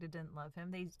said Magda didn't love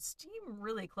him, they seem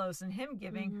really close, and him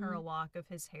giving her a lock of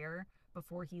his hair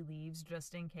before he leaves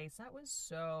just in case, that was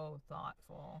so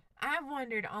thoughtful. I've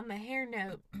wondered, on the hair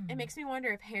note, it makes me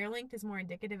wonder if hair length is more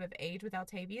indicative of age with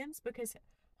Altavians, because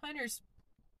Hunter's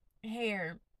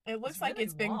hair, it looks like really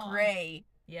it's been long. gray.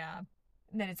 Yeah.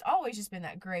 And that it's always just been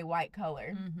that gray-white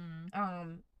color.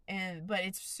 But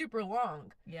it's super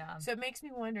long. Yeah. So it makes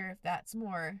me wonder if that's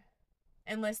more,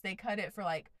 unless they cut it for,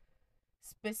 like,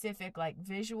 specific, like,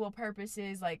 visual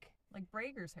purposes, like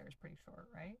Brager's hair is pretty short,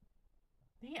 right?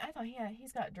 I thought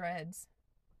he's got dreads.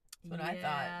 That's what I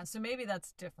thought. Yeah, so maybe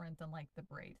that's different than, like, the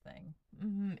braid thing.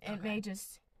 It may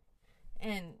just,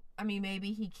 and, I mean,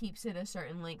 maybe he keeps it a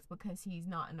certain length because he's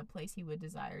not in a place he would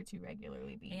desire to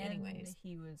regularly be anyways. And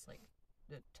he was, like,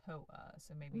 the Toa,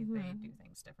 so maybe they do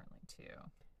things differently,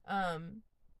 too.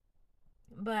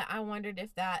 But I wondered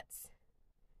if that's,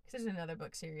 because there's another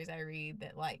book series I read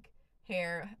that, like,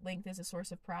 hair length is a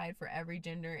source of pride for every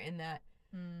gender in that,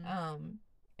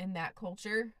 in that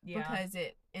culture, because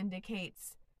it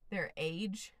indicates their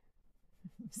age.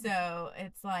 So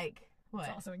it's like, what?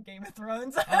 It's also in Game of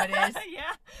Thrones. Oh, it is?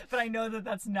 Yeah, but I know that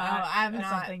that's not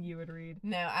something you would read.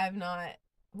 No, I've not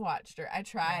watched her. I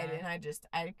tried, and I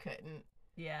couldn't.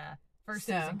 Yeah. First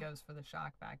season goes for the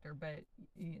shock factor, but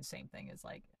same thing as,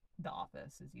 like, The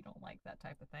Office, is you don't like that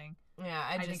type of thing. Yeah,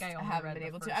 I think I haven't been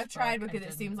able to. I've tried because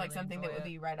it seems like something that would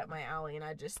be right up my alley, and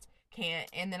I just can't.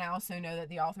 And then I also know that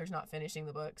the author's not finishing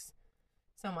the books,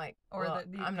 so I'm like,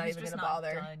 I'm not even going to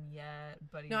bother. Not done yet,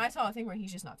 but no, I saw a thing where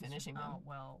he's just not finishing them. Oh,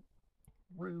 well,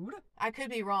 rude. I could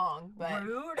be wrong, but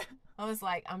rude. I was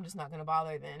like, I'm just not going to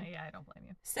bother then. Yeah, I don't blame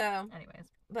you. So,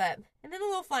 anyways, and then the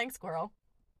little flying squirrel.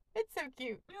 It's so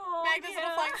cute. Oh, Magda's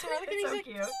little flying squirrel. Look at it's so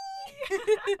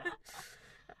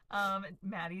cute.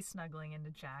 Maddie snuggling into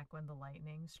Jack when the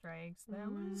lightning strikes. That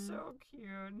was so cute.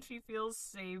 And she feels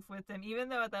safe with him, even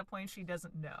though at that point she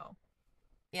doesn't know.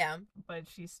 Yeah. But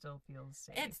she still feels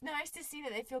safe. It's nice to see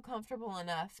that they feel comfortable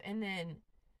enough, and then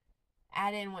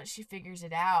add in once she figures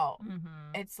it out,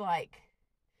 it's like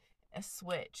a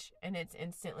switch, and it's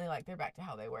instantly like they're back to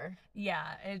how they were.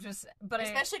 Yeah, but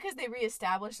especially because they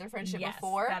reestablished their friendship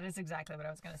before. That is exactly what I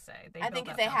was gonna say. I think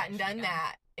if they hadn't done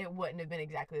that, it wouldn't have been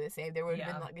exactly the same. They would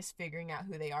have been like just figuring out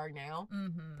who they are now.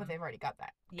 But they've already got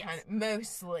that kind of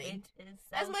mostly. It is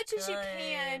as much as you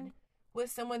can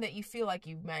with someone that you feel like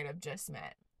you might have just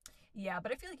met. Yeah,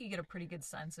 but I feel like you get a pretty good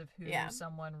sense of who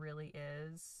someone really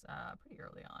is pretty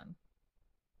early on.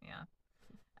 Yeah.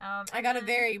 I got a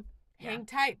very hang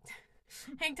tight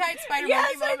Spider-Man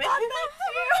yes, moment. I thought that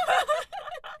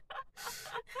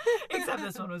too. Except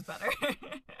this one was better.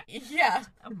 Yeah.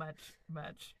 Much.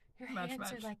 Your much, hands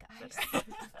much are like ice.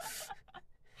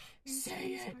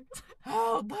 Say it.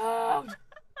 How loud.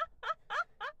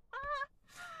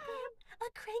 A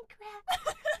Crankrat.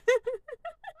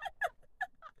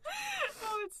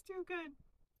 Oh, it's too good.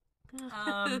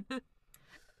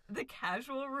 The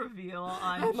casual reveal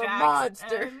on Jack's a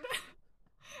monster. End,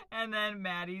 and then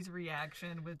Maddie's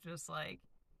reaction with just like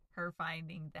her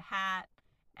finding the hat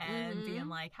and being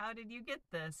like, "How did you get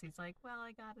this?" He's like, "Well,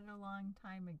 I got it a long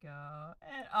time ago."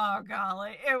 And oh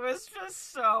golly, it was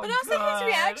just so But also good. his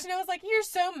reaction, I was like, "You're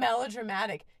so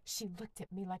melodramatic." She looked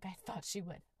at me like I thought she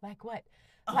would. Like what?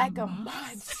 Like a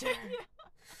monster.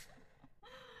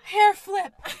 Hair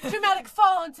flip, dramatic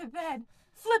fall into bed,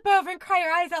 flip over and cry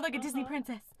your eyes out like a Disney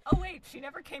princess. Oh wait, she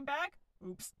never came back?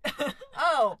 Oops.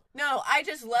 Oh, no, I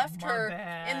just left her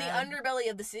bad. in the underbelly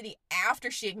of the city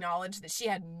after she acknowledged that she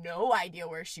had no idea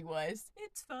where she was.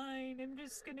 It's fine. I'm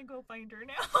just gonna go find her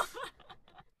now.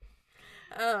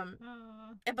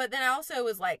 But then I also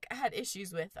was like, I had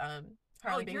issues with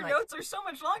Harley being your like, notes are so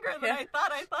much longer than I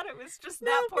thought. I thought it was just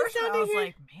that portion. I was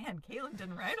like, man, Caleb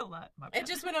didn't write a lot. It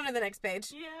just went on to the next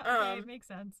page. Yeah, okay, it makes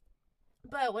sense.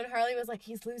 But when Harley was like,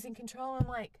 he's losing control, I'm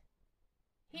like,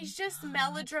 he's just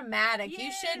melodramatic. Yes.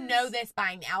 You should know this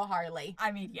by now, Harley.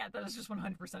 I mean, yeah, that is just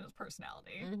 100% his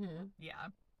personality. Yeah.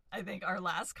 I think our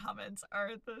last comments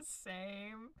are the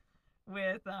same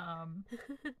with Wow,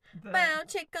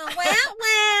 chicken, wow.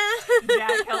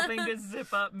 Jack helping to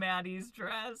zip up Maddie's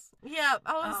dress. Yeah,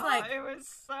 I was like, it was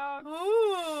so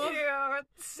cute.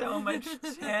 So much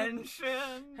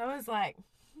tension. I was like,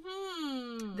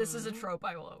 This is a trope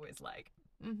I will always like.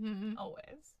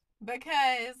 Always.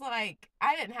 Because, like,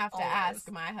 I didn't have to Always.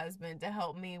 ask my husband to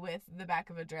help me with the back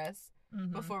of a dress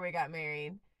before we got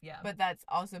married. Yeah. But that's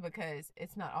also because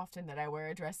it's not often that I wear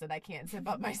a dress that I can't zip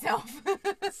up myself.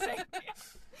 Same.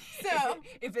 So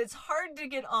if it's hard to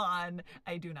get on,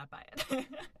 I do not buy it.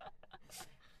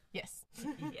 Yes.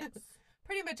 Yes.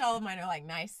 Pretty much all of mine are like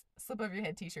nice slip over your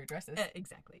head t-shirt dresses.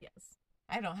 Exactly, yes.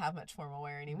 I don't have much formal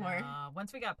wear anymore.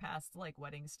 Once we got past like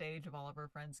wedding stage of all of our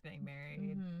friends getting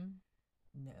married,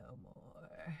 no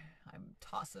more. I'm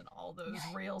tossing all those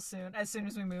real soon. As soon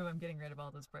as we move, I'm getting rid of all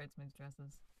those bridesmaids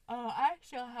dresses. Oh, I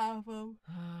still have them.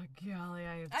 Oh, golly,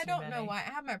 I don't know why.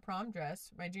 I have my prom dress,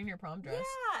 my junior prom dress.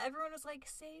 Yeah, everyone was like,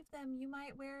 save them. You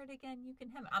might wear it again. You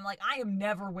can hem it. I'm like, I am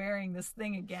never wearing this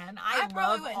thing again. I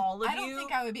love all of you. I don't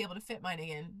think I would be able to fit mine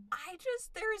again.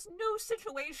 There is no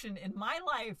situation in my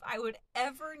life I would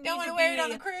ever need to wear it on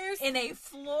the cruise in a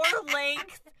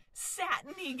floor-length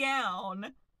satiny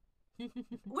gown.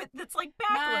 That's like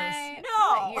backless.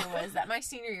 What year was that? My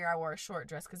senior year, I wore a short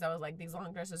dress because I was like, these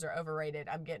long dresses are overrated.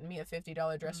 I'm getting me a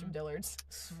 $50 dress from Dillard's.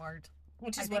 Smart.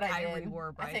 Which is what I did.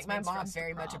 I think my mom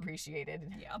very much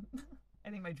appreciated. Yeah. I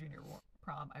think my junior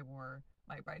prom, I wore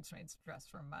my bridesmaid's dress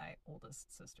from my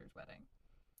oldest sister's wedding.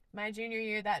 My junior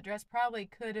year, that dress probably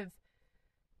could have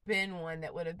been one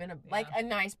that would have been a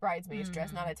nice bridesmaid's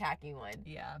dress, not a tacky one.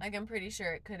 Yeah. Like, I'm pretty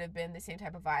sure it could have been the same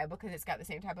type of vibe because it's got the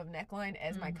same type of neckline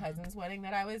as my cousin's wedding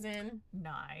that I was in.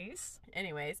 Nice.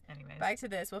 Anyways, back to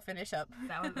this. We'll finish up.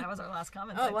 That was our last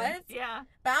comment. Oh, what? Yeah.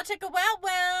 Bow chicka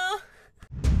well.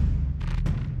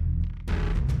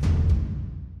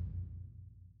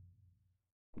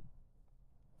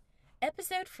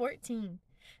 Episode 14.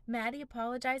 Maddie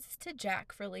apologizes to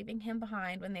Jack for leaving him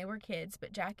behind when they were kids,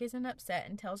 but Jack isn't upset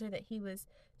and tells her that he was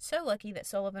so lucky that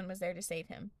Sullivan was there to save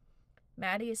him.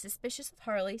 Maddie is suspicious of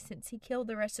Harley since he killed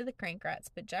the rest of the Crankrats,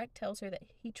 but Jack tells her that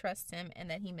he trusts him and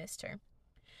that he missed her.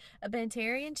 A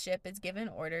Bantarian ship is given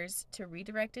orders to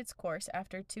redirect its course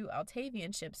after 2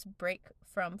 Altavian ships break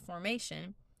from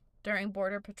formation during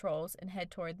border patrols and head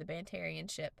toward the Bantarian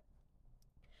ship.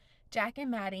 Jack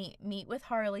and Maddie meet with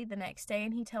Harley the next day,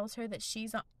 and he tells her that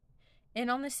she's in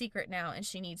on the secret now and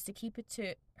she needs to keep it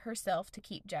to herself to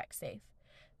keep Jack safe.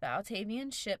 The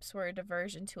Altavian ships were a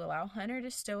diversion to allow Hunter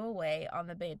to stow away on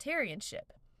the Bantarian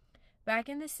ship. Back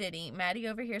in the city, Maddie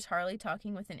overhears Harley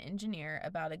talking with an engineer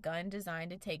about a gun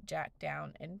designed to take Jack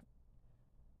down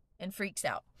and freaks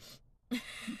out.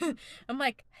 I'm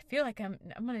like, I feel like I'm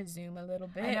gonna zoom a little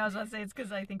bit. I know, I was about to say it's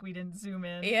because I think we didn't zoom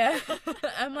in. Yeah.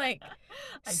 I'm like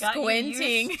I got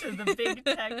squinting used to the big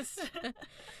text.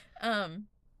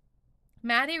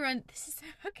 Maddie runs. This is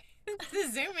okay.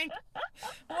 The zooming.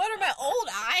 What are my old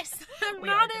eyes? I'm we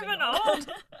not even old.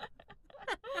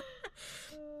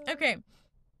 Okay.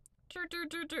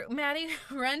 Maddie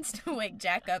runs to wake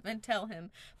Jack up and tell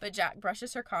him, but Jack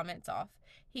brushes her comments off.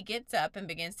 He gets up and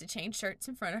begins to change shirts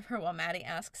in front of her while Maddie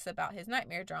asks about his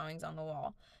nightmare drawings on the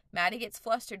wall. Maddie gets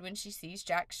flustered when she sees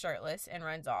Jack shirtless and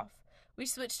runs off. We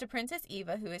switch to Princess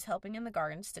Eva, who is helping in the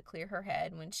gardens to clear her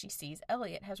head when she sees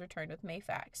Elliot has returned with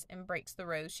Mayfax and breaks the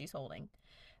rose she's holding.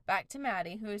 Back to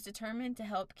Maddie, who is determined to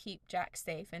help keep Jack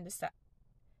safe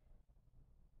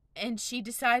and she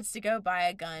decides to go buy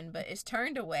a gun but is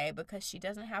turned away because she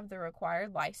doesn't have the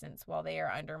required license while they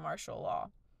are under martial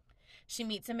law. She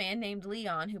meets a man named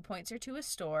Leon who points her to a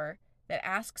store that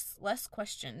asks less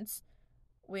questions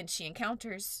when she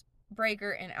encounters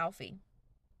Brager and Alfie.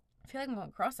 I feel like I'm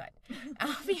going cross-eyed.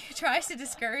 Alfie tries to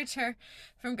discourage her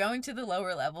from going to the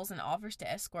lower levels and offers to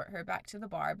escort her back to the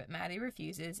bar, but Maddie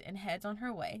refuses and heads on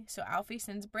her way, so Alfie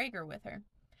sends Brager with her.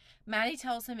 Maddie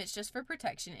tells him it's just for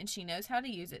protection and she knows how to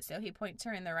use it, so he points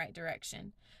her in the right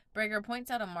direction. Brager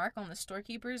points out a mark on the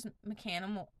storekeeper's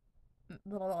mechanical.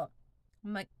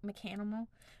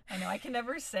 I know, I can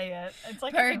never say it. It's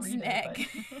like bird's neck.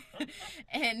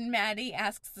 And Maddie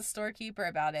asks the storekeeper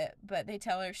about it, but they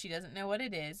tell her if she doesn't know what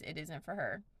it isn't for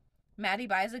her. Maddie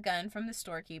buys a gun from the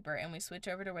storekeeper, and we switch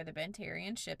over to where the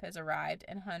Bantarian ship has arrived,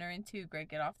 and Hunter and Tugra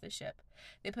get off the ship.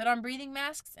 They put on breathing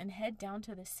masks and head down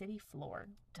to the city floor.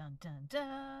 Dun, dun,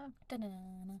 dun.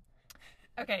 Dun-dun.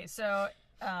 Okay, so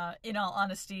in all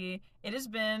honesty, it has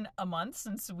been a month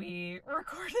since we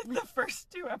recorded the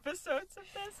first 2 episodes of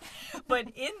this. But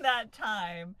in that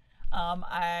time,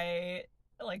 I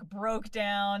broke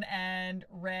down and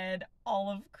read all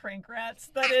of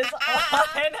Crankrats that is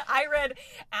on. I read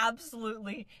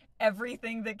absolutely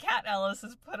everything that Kat Ellis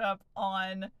has put up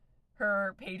on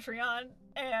her Patreon,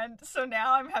 and so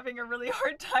now I'm having a really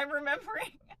hard time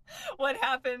remembering what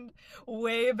happened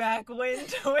way back when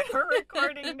to when we're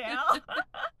recording now.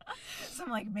 So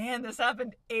I'm like, man, this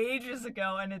happened ages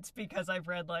ago, and it's because I've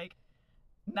read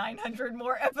 900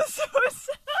 more episodes.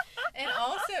 And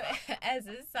also, as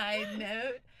a side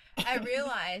note, I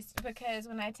realized because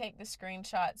when I take the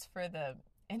screenshots for the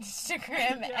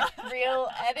Instagram reel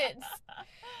edits,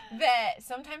 that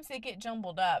sometimes they get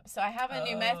jumbled up. So I have a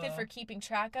new method for keeping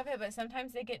track of it, but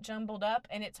sometimes they get jumbled up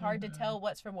and it's hard to tell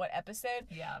what's from what episode.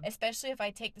 Yeah. Especially if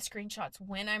I take the screenshots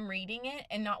when I'm reading it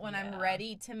and not when I'm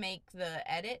ready to make the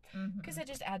edit, because it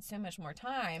just adds so much more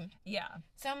time. Yeah.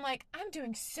 So I'm like, I'm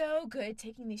doing so good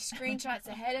taking these screenshots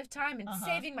ahead of time and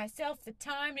saving myself the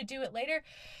time to do it later.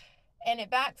 And it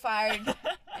backfired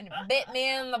and it bit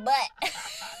me in the butt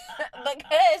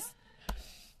because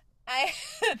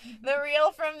the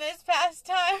reel from this past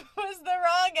time was the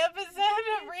wrong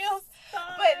episode of reels.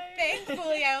 But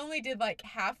thankfully, I only did like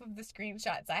half of the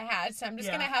screenshots I had, so I'm just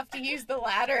gonna have to use the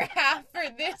latter half for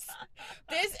this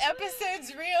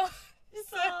episode's reel.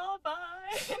 So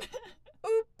fine.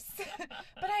 Oops.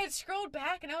 But I had scrolled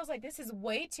back and I was like, this is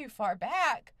way too far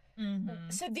back.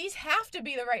 So these have to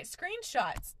be the right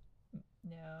screenshots.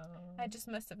 No. I just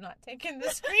must have not taken the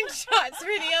screenshots for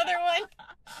the other one.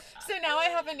 So now I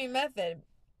have a new method.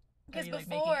 Because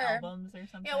before, like, making albums or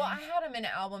something? Yeah, well, I had them in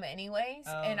an album anyways,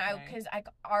 and because I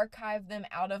archived them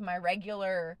out of my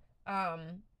regular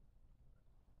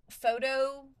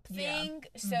photo thing,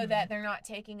 so that they're not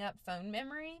taking up phone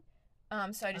memory.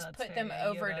 So I just put them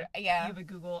over to You have a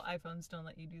Google. iPhones don't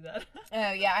let you do that.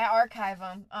 Oh yeah, I archive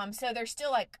them. So they're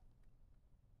still like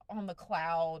on the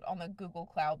cloud, on the Google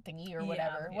Cloud thingy or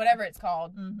whatever it's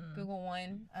called, Google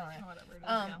One, I don't know, whatever it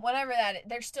is, whatever that is,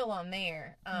 they're still on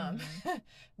there.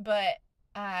 But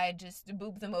I just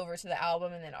boop them over to the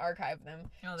album and then archive them.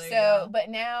 Oh, there you go. But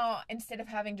now instead of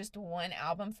having just one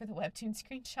album for the Webtoon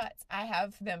screenshots, I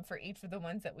have them for each of the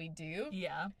ones that we do.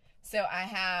 Yeah. So I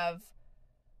have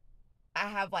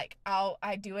like,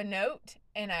 I do a note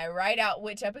and I write out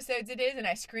which episodes it is and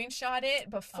I screenshot it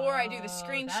before I do the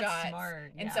screenshots. That's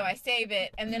smart. Yeah. And so I save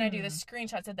it and then I do the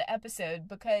screenshots of the episode,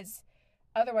 because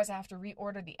otherwise I have to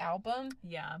reorder the album.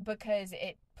 Yeah. Because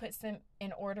it puts them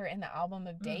in order in the album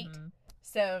of date.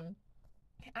 So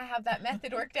I have that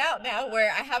method worked out now,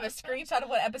 where I have a screenshot of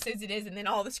what episodes it is and then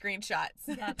all the screenshots.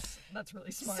 That's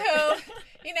really smart. So,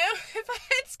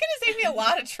 it's going to save me a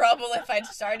lot of trouble if I'd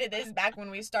started this back when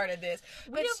we started this.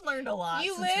 We have learned a lot.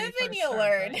 You live and you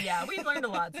learn. Yeah, we've learned a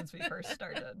lot since we first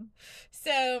started.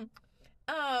 So,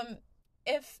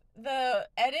 if the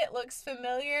edit looks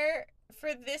familiar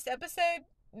for this episode,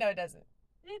 no, it doesn't.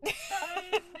 It's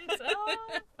fine. It's all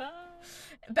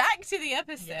fine. Back to the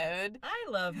episode. Yes. I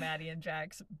love Maddie and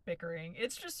Jack's bickering.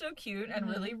 It's just so cute and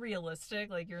really realistic.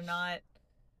 Like, you're not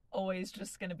always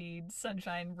just going to be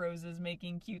sunshine roses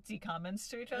making cutesy comments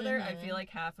to each other. I feel like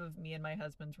half of me and my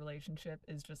husband's relationship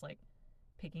is just, like,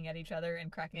 picking at each other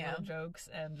and cracking little jokes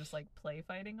and just, like, play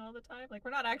fighting all the time. Like,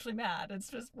 we're not actually mad. It's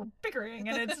just we're bickering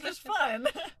and it's just fun.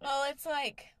 Well, it's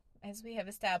like, as we have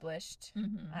established,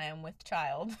 I am with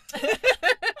child.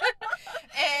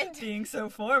 And being so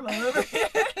formal over here.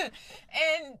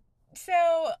 And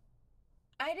so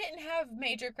I didn't have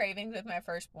major cravings with my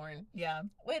firstborn. Yeah.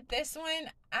 With this one,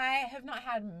 I have not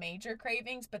had major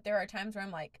cravings, but there are times where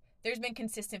I'm like, there's been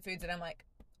consistent foods that I'm like,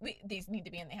 these need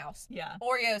to be in the house. Yeah.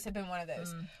 Oreos have been one of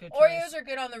those. Oreos are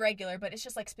good on the regular, but it's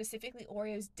just like specifically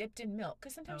Oreos dipped in milk.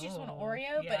 Because sometimes you just want an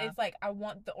Oreo, but it's like I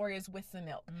want the Oreos with the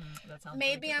milk. That sounds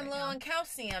maybe I'm low on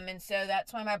calcium, and so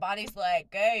that's why my body's like,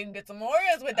 hey, you can get some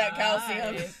Oreos with that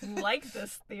calcium. I like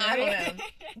this theory. I don't know.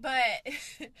 But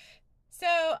so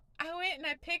I went and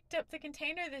I picked up the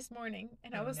container this morning,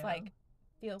 and I was like,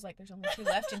 feels like there's only 2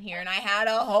 left in here, and I had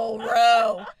a whole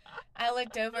row. I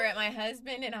looked over at my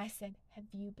husband and I said, have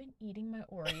you been eating my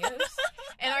Oreos?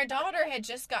 And our daughter had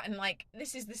just gotten, like,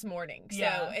 this morning.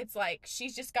 So it's like,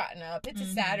 she's just gotten up. It's a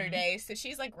Saturday. So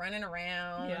she's like running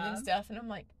around and stuff. And I'm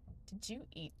like, did you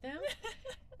eat them?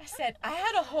 I said, I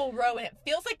had a whole row and it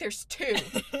feels like there's 2.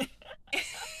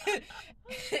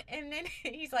 And then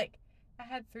he's like, I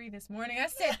had 3 this morning. I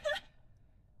said,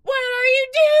 what are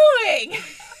you doing?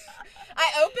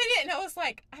 I opened it and I was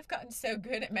like, I've gotten so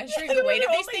good at measuring the weight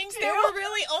of these things. 2. There were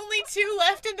really only 2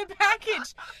 left in the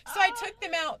package. So I took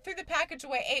them out, threw the package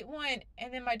away, ate one,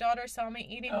 and then my daughter saw me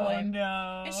eating one. Oh,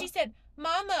 no. And she said,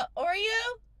 Mama,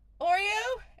 Oreo?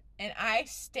 And I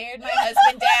stared my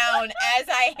husband down as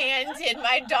I handed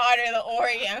my daughter the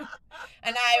Oreo.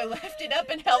 And I lifted up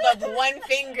and held up one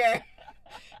finger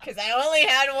because I only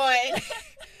had one.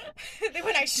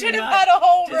 When I should have had a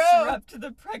whole row. Disrupt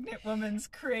the pregnant woman's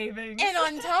cravings. And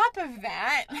on top of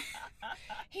that,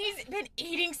 he's been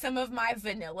eating some of my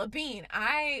vanilla bean.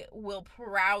 I will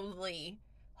proudly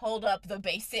hold up the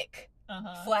basic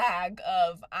flag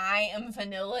of I am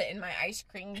vanilla in my ice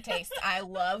cream taste. I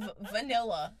love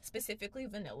vanilla, specifically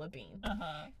vanilla bean.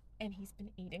 And he's been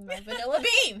eating my vanilla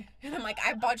bean. And I'm like,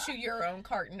 I bought you your own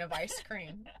carton of ice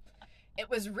cream. It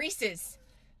was Reese's.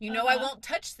 You know I won't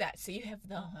touch that. So you have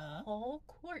the whole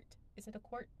quart. Is it a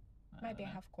quart? Might be a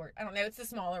half quart. I don't know. It's the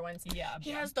smaller ones. Yeah.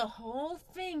 He has the whole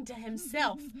thing to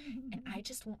himself. And I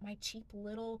just want my cheap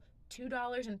little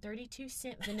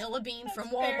 $2.32 vanilla bean from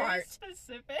Walmart. Very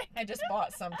specific. I just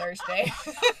bought some Thursday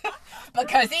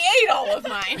because he ate all of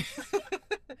mine.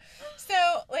 So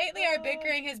lately our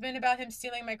bickering has been about him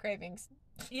stealing my cravings.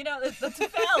 You know, that's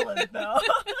valid though.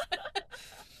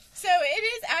 So it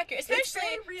is accurate,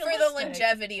 especially for the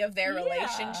longevity of their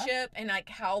relationship and like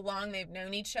how long they've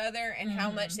known each other and how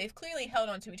much they've clearly held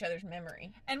on to each other's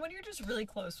memory. And when you're just really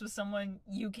close with someone,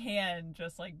 you can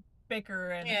just like bicker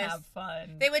and have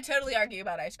fun. They would totally argue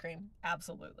about ice cream.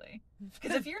 Absolutely.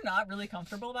 Because if you're not really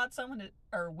comfortable about someone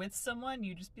or with someone,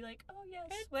 you just be like, oh yes,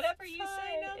 it's whatever you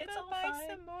say, it's all buy fine.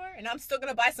 some more. And I'm still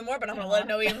gonna buy some more, but I'm gonna let him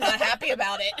know he's not happy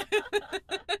about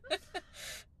it.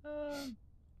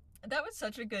 That was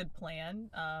such a good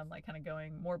plan, like kind of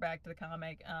going more back to the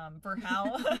comic, for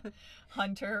how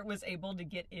Hunter was able to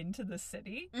get into the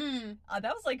city. That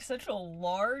was like such a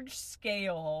large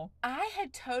scale. I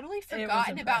had totally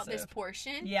forgotten about this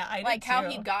portion. Yeah, I did like too. How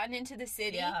he'd gotten into the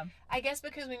city. Yeah. I guess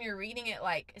because when you're reading it,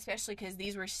 like, especially because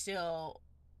these were still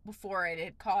before it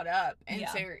had caught up, and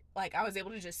so like I was able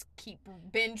to just keep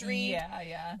binge read.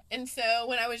 Yeah. And so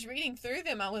when I was reading through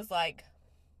them, I was like,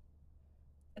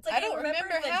 it's like I don't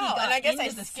remember how, and I guess I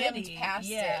skimmed past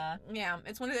it. Yeah,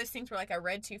 it's one of those things where like I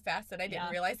read too fast that I didn't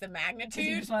realize the magnitude.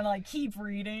 You just want to like keep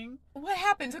reading. What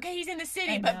happens? Okay, he's in the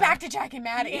city, but back to Jack and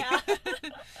Maddie. Yeah.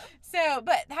 So,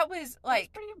 but that was like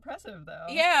that's pretty impressive though.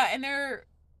 Yeah, and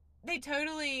they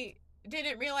totally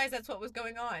didn't realize that's what was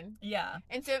going on. Yeah.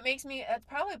 And so it makes me, that's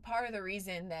probably part of the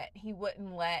reason that he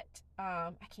wouldn't let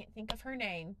I can't think of her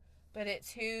name, but it's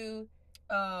who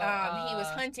he was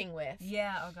hunting with.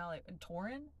 Yeah, oh golly.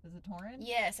 Torin? Is it Torin?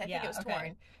 Yes, I think it was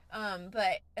Torin.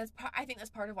 But I think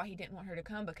that's part of why he didn't want her to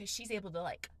come, because she's able to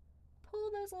like pull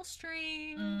those little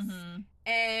strings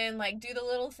and like do the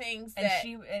little things and that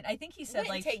and I think he said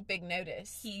like take big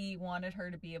notice. He wanted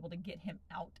her to be able to get him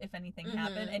out if anything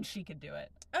happened, and she could do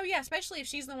it. Oh yeah, especially if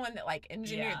she's the one that like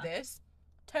engineered this.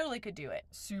 Totally could do it.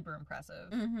 Super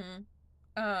impressive.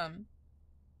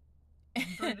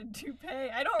 Inverted toupee.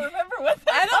 I don't remember what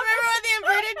that I don't remember what the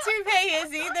inverted toupee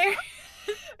is either.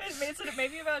 Is it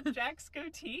maybe about Jack's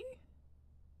goatee?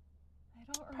 I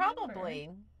don't remember.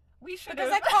 Probably. We should,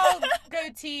 because I call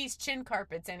goatees chin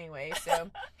carpets anyway,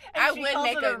 so I would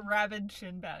make a rabid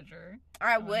chin badger.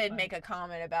 I would make a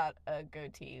comment about a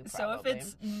goatee. Probably. So if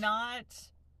it's not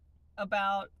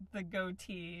about the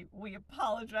goatee, we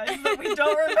apologize that we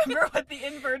don't remember what the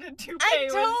inverted toupee was. I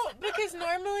don't, because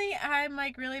normally I'm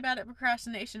like really bad at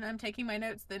procrastination. I'm taking my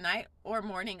notes the night or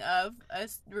morning of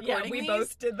us recording we these.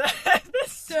 both did that.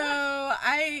 So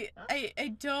I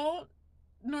don't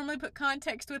normally put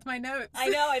context with my notes. I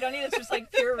know, I don't need it. It's just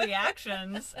like pure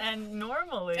reactions, and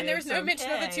normally and there's no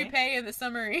mention of the toupee in the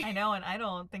summary. I know, and I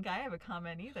don't think I have a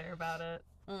comment either about it.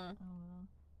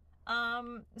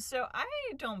 So I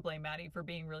don't blame Maddie for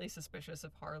being really suspicious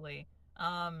of Harley.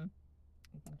 I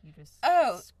think you just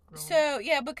so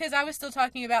yeah, because I was still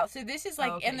talking about, so this is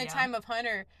like in the time of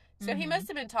Hunter, so he must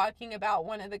have been talking about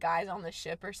one of the guys on the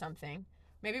ship or something.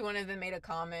 Maybe one of them made a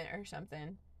comment or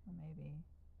something. Maybe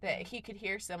that he could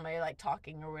hear somebody like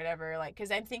talking or whatever, like,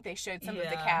 because I think they showed some of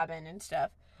the cabin and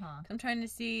stuff. I'm trying to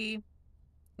see.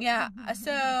 Yeah,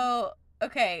 so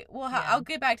okay, well, I'll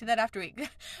get back to that after we.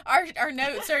 Our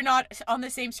notes are not on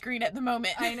the same screen at the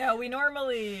moment. I know, we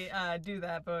normally do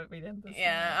that, but we didn't this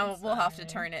morning. We'll have to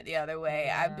turn it the other way.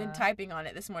 Yeah. I've been typing on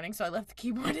it this morning, so I left the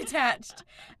keyboard attached.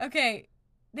 Okay,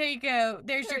 there you go.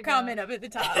 There's your comment up at the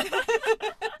top.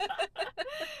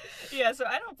 Yeah, so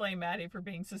I don't blame Maddie for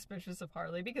being suspicious of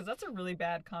Harley, because that's a really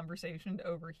bad conversation to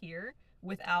overhear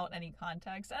without any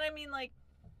context. And I mean, like,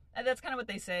 and that's kind of what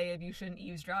they say, if you shouldn't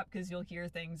eavesdrop because you'll hear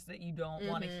things that you don't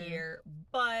want to hear.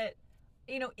 But,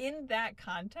 you know, in that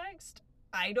context,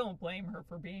 I don't blame her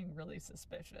for being really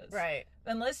suspicious. Right.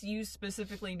 Unless you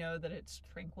specifically know that it's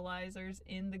tranquilizers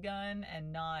in the gun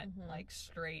and not, like,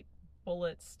 straight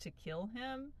bullets to kill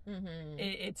him.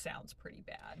 It sounds pretty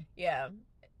bad. Yeah.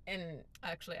 And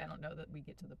actually, I don't know that we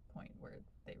get to the point where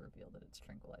they reveal that it's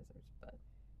tranquilizers, but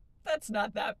that's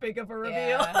not that big of a reveal.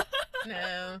 Yeah.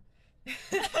 No.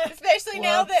 Especially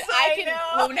now that I can,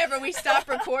 know. whenever we stop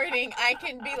recording, I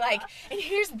can be like, and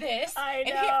here's this. I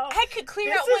know. And I could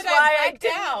clear out this what is why I blacked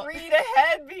out. read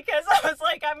ahead, because I was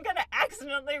like, I'm going to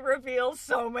accidentally reveal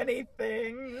so many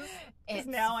things. Because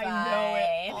now I know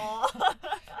it all.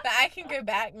 But I can go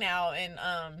back now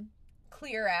and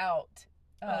clear out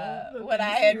what I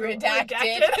had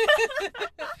redacted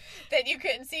that you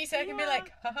couldn't see, so I can be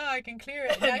like, haha, I can clear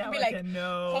it. And I can be like,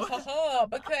 no, ha ha ha,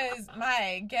 because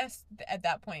my guess at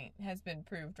that point has been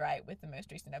proved right with the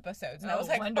most recent episodes. And I was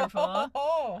like, wonderful.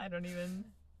 Oh. I don't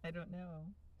know.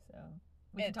 So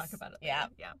we can talk about it later.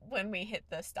 Yeah. When we hit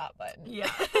the stop button.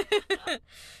 Yeah.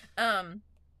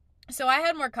 So I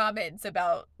had more comments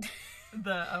about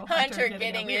the Hunter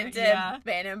getting into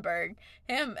Vandenberg.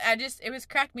 It was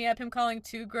cracked me up, him calling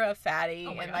Tugra fatty,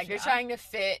 and like they're trying to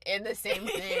fit in the same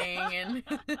thing, and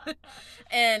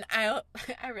and I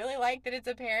really like that it's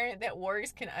apparent that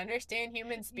wargs can understand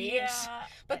human speech,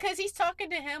 because he's talking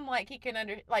to him like he can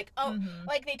like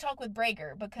they talk with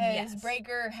Brager, because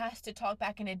Brager has to talk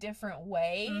back in a different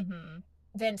way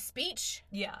than speech.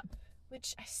 Yeah.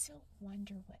 Which I still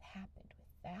wonder what happened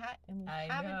that, and we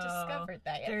haven't discovered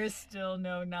that yet. There's still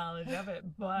no knowledge of it,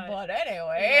 but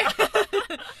anyway.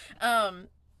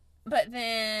 But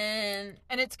then,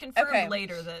 and it's confirmed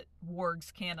later that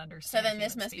wargs can understand. So then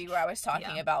this must be where I was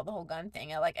talking about the whole gun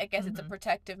thing. I guess it's a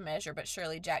protective measure, but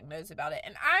surely Jack knows about it.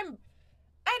 And I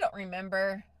don't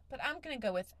remember, but I'm gonna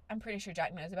go with, I'm pretty sure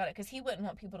Jack knows about it, because he wouldn't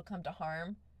want people to come to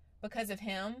harm because of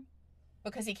him.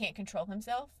 Because he can't control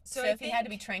himself. So if he had to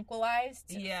be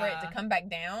tranquilized for it to come back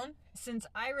down. Since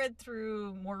I read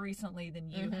through more recently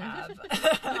than you have,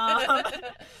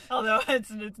 although it's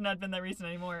not been that recent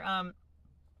anymore,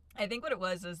 I think what it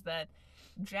was is that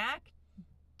Jack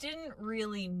didn't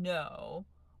really know,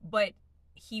 but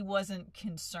he wasn't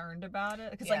concerned about it.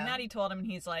 Because like Maddie told him, and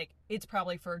he's like, it's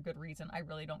probably for a good reason. I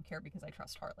really don't care because I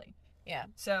trust Harley. Yeah.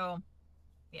 So,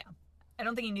 yeah. I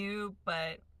don't think he knew,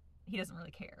 but he doesn't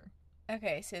really care.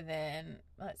 Okay, so then,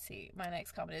 let's see. My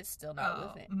next comment is still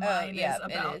not with it. Mine is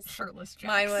about shirtless Jack.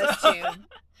 Mine was too.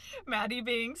 Maddie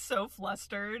being so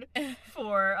flustered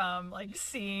for,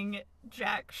 seeing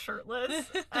Jack shirtless.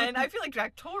 And I feel like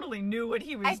Jack totally knew what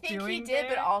he was doing. I think he did,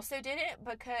 but also didn't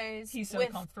because he's so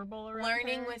comfortable around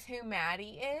learning her. with who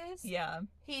Maddie is. Yeah.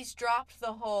 He's dropped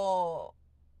the whole,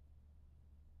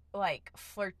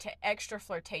 extra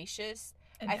flirtatious.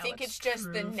 And I think it's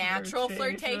just the natural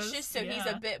flirtatious, so he's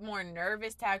a bit more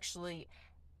nervous to actually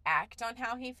act on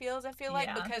how he feels, I feel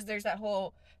like, because there's that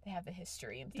whole, they have the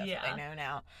history and stuff that they know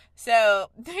now. So,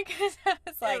 because I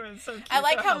was like, I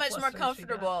like how much more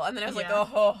comfortable, and then I was like, oh,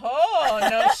 ho, ho,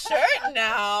 no shirt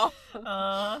now.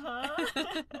 Uh-huh.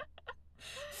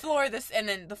 Floor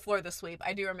the sweep.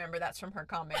 I do remember that's from her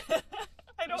comment.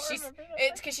 I don't remember that.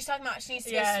 It's because she's talking about she needs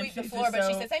to go sweep the floor, but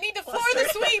she says, I need to floor the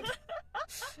sweep.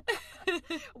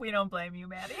 We don't blame you,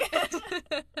 Maddie.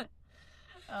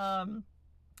 I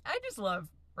just love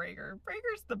Brager.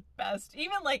 Brager's the best.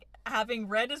 Even having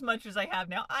read as much as I have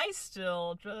now, I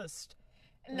still just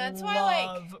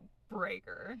love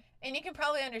Brager. And you can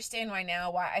probably understand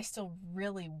why I still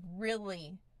really,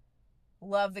 really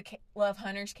love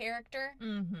Hunter's character.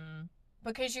 Mm-hmm.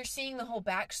 Because you're seeing the whole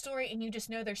backstory, and you just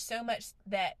know there's so much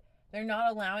that they're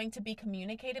not allowing to be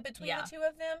communicated between the two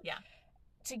of them. Yeah.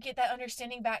 To get that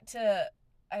understanding back to,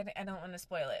 I don't want to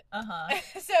spoil it. Uh-huh.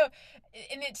 So,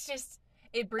 and it's just,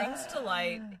 it brings to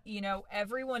light,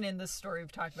 everyone in this story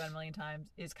we've talked about a million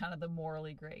times is kind of the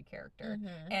morally gray character.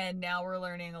 Mm-hmm. And now we're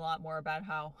learning a lot more about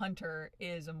how Hunter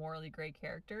is a morally gray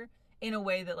character in a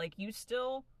way that, you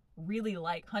still really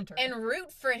like Hunter. And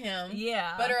root for him.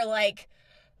 Yeah. But are like,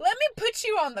 let me put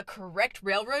you on the correct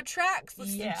railroad tracks.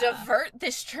 Let's divert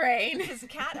this train. Because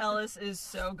Kat Ellis is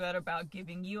so good about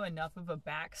giving you enough of a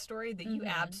backstory that you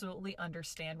absolutely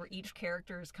understand where each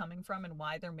character is coming from and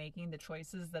why they're making the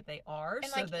choices that they are,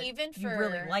 and so that you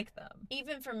really like them.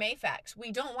 Even for Mayfax,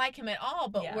 we don't like him at all,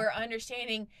 but we're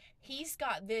understanding he's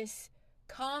got this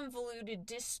convoluted,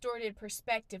 distorted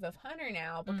perspective of Hunter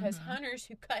now, because Hunter's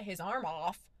who cut his arm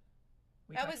off.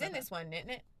 That was in this one, didn't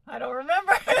it? I don't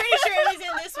remember. I'm pretty sure it was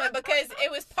in this one because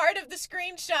it was part of the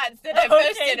screenshots that I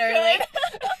posted earlier.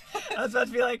 I was about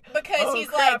to be like, because he's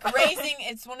crap. Raising.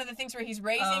 It's one of the things where he's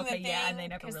raising the thing. Yeah, and they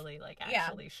never really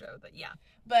actually show that. Yeah,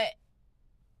 but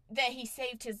that he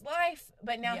saved his life.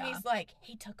 But now he's like,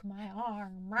 he took my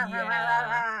arm.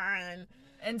 Yeah.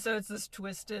 And so it's this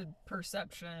twisted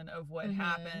perception of what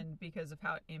happened because of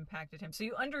how it impacted him. So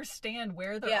you understand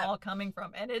where they're all coming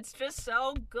from, and it's just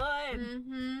so good.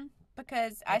 Mm-hmm.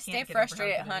 Because I stay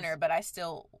frustrated at Hunter, but I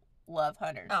still love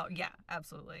Hunter. Oh, yeah,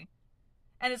 absolutely.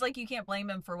 And it's like you can't blame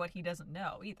him for what he doesn't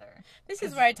know either. This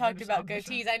is where I talked about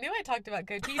goatees. I knew I talked about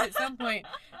goatees at some point.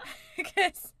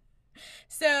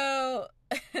 So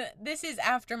this is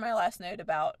after my last note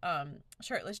about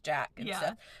shirtless Jack and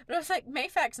stuff. But I was like,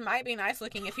 Mayfax might be nice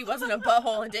looking if he wasn't a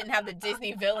butthole and didn't have the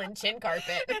Disney villain chin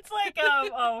carpet. It's like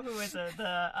who is it?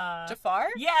 Jafar?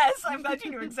 Yes, I'm glad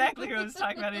you knew exactly who I was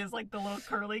talking about. He has like the little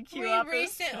curly Q. We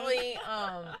recently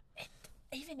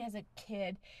even as a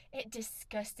kid, it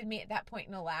disgusted me at that point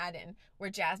in Aladdin, where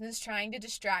Jasmine's trying to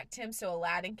distract him so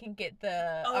Aladdin can get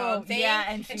the thing. Yeah,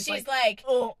 and she's like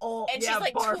she's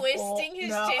like twisting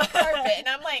his chin carpet, and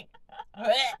I'm like,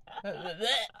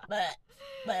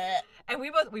 and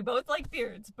we both like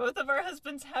beards. Both of our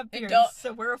husbands have beards,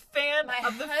 so we're a fan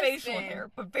of the facial hair,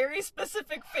 but very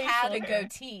specific facial hair. Had a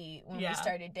goatee when we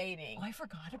started dating. Oh, I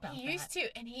forgot about that. He used to,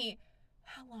 and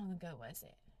how long ago was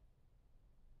it?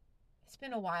 It's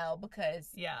been a while because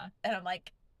and I'm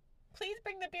like, please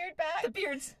bring the beard back. The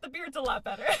beard's a lot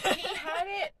better. He had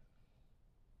it.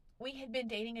 We had been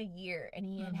dating a year, and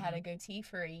he had a goatee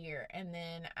for a year, and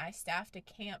then I staffed a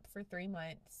camp for 3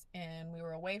 months, and we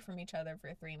were away from each other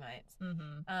for 3 months.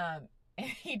 And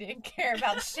he didn't care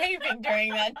about shaving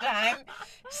during that time,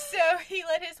 so he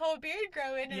let his whole beard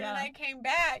grow in, and then I came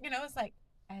back, and I was like,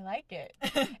 I like it.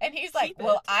 And he's like,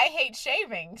 well, I hate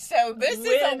shaving, so this is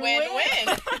a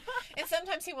win-win. And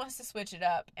sometimes he wants to switch it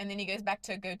up, and then he goes back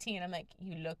to a goatee, and I'm like,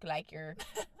 you look like you're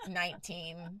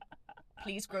 19.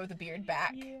 Please grow the beard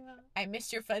back. Yeah. I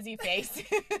miss your fuzzy face.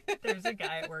 There's a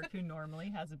guy at work who normally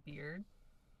has a beard,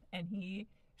 and he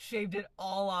shaved it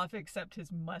all off except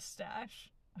his mustache.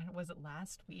 Was it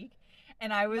last week?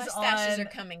 And I was Mustaches are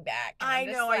coming back. I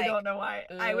know, I don't know why.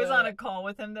 I was on a call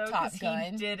with him, though, because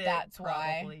he did it. That's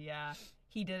probably, why. Yeah.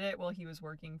 He did it while he was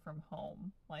working from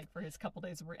home, like, for his couple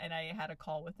days of work, and I had a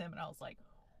call with him, and I was like,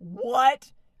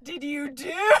 what did you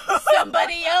do?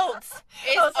 Somebody else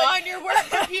is on your work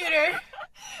computer.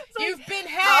 You've been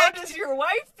hacked. How does your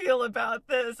wife feel about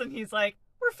this? And he's like,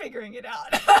 we're figuring it out.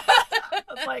 I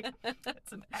was like,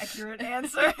 that's an accurate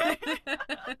answer.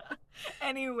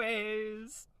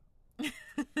 Anyways.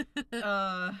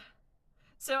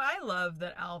 So I love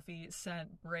that Alfie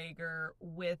sent Brager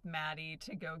with Maddie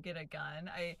to go get a gun.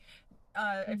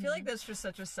 I feel like that's just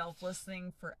such a selfless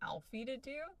thing for Alfie to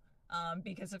do.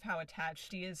 Because of how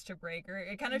attached he is to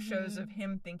Brager. It kind of shows of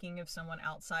him thinking of someone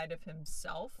outside of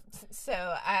himself. So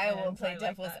I will play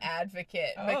devil's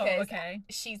advocate because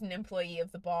she's an employee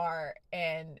of the bar,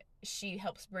 and she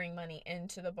helps bring money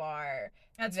into the bar.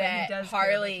 That's that what he does.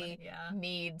 Harley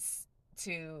needs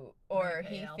to, or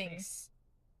he thinks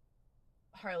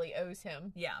Harley owes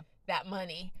him that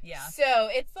money. Yeah. So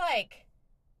it's like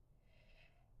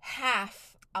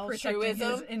half altruism.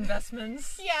 His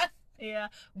investments. Yeah. Yeah,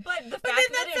 but the fact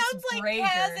that sounds it's like Brager,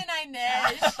 Kaz and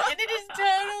Inej, and it is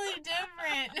totally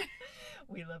different.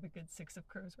 We love a good Six of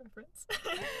Crows reference.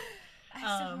 I still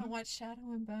haven't watched Shadow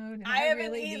and Bone. I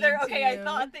haven't either. Okay, I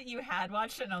thought that you had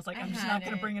watched it, and I was like, I'm just not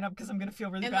going to bring it up because I'm going to feel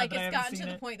really bad that I haven't seen it. And like, it's gotten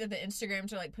to the point that the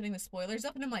Instagrams are like putting the spoilers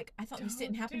up, and I'm like, I thought this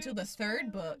didn't happen until the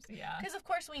third book. Yeah. Because of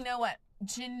course we know what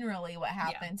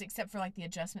happens, except for like the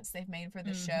adjustments they've made for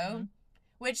the show.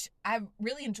 Which I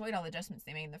really enjoyed all the adjustments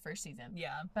they made in the first season.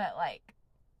 Yeah. But, like,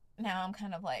 now I'm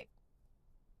kind of like,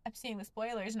 I'm seeing the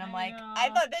spoilers, and I'm like, I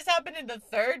thought this happened in the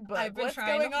third book. I've been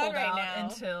trying to hold out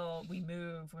until we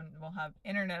move, when we'll have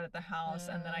internet at the house,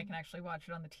 and then I can actually watch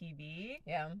it on the TV.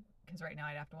 Yeah. Because right now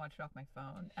I'd have to watch it off my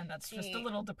phone, and that's just a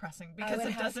little depressing because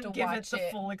it doesn't give it the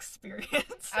full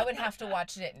experience. I would have to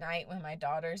watch it at night when my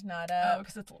daughter's not up. Oh,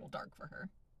 because it's a little dark for her.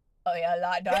 Oh, yeah, a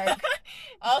lot dark.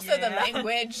 Also, the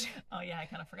language. Oh, yeah, I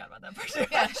kind of forgot about that part too.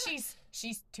 Yeah, she's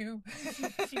 2.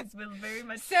 She's been very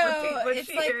much so it's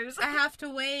like, hears. I have to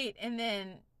wait, and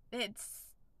then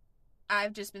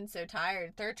I've just been so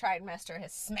tired. Third trimester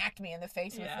has smacked me in the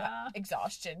face with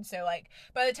exhaustion. So, like,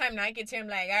 by the time night gets here, I'm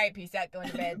like, all right, peace out,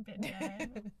 going to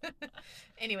bed.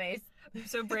 Anyways.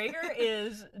 So Brager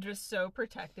is just so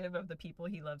protective of the people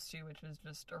he loves too, which is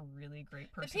just a really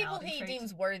great personality The people he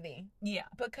deems worthy. Yeah.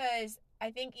 Because I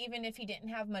think even if he didn't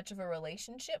have much of a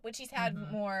relationship, which he's had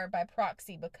more by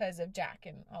proxy because of Jack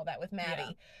and all that with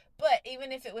Maddie, but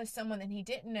even if it was someone that he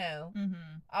didn't know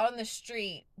out on the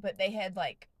street, but they had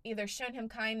like either shown him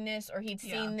kindness or he'd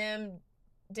seen them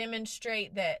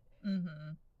demonstrate that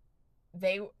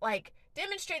they like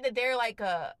demonstrate that they're like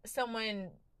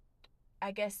someone. I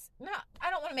guess not.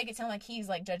 I don't want to make it sound like he's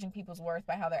like judging people's worth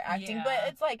by how they're acting, but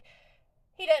it's like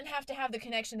he doesn't have to have the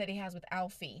connection that he has with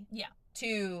Alfie.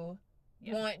 To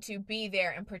want to be there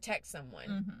and protect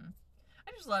someone.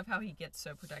 I just love how he gets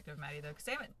so protective of Maddie though, because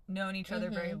they haven't known each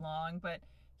other very long, but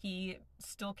he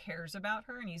still cares about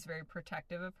her and he's very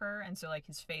protective of her. And so, like,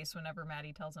 his face whenever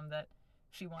Maddie tells him that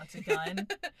she wants a gun.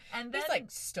 And then, he's,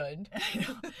 like, stunned.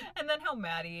 And then how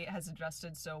Maddie has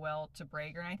adjusted so well to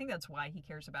Brager. And I think that's why he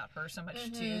cares about her so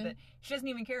much, too. That she doesn't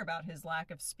even care about his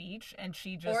lack of speech. And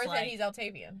she just, or that he's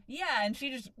Altavian. Yeah, and she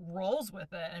just rolls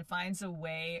with it and finds a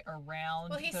way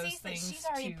around those things. Well, he sees that she's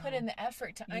already put in the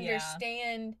effort to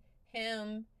understand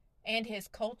him and his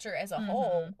culture as a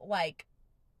whole. Like,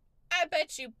 I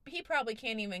bet you he probably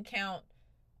can't even count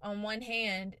on one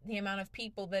hand the amount of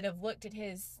people that have looked at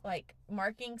his, like,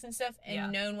 markings and stuff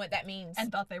and known what that means.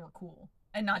 And thought they were cool.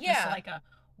 And not just like a,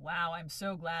 wow, I'm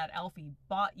so glad Alfie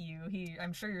bought you.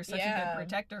 I'm sure you're such a good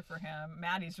protector for him.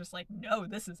 Maddie's just like, no,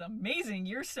 this is amazing.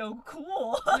 You're so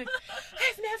cool. Like,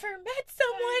 I've never met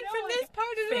someone from this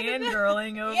part of the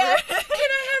fangirling over. Yeah. Can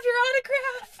I have your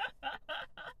autograph?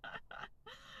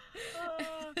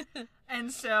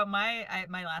 And so my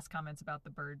last comments about the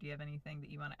bird. Do you have anything that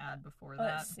you want to add before that?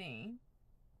 Let's see.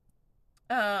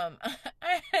 I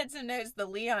had some notes. The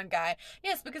Leon guy.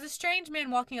 Yes, because a strange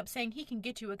man walking up saying he can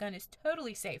get you a gun is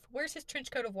totally safe. Where's his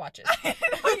trench coat of watches? I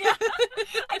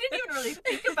didn't even really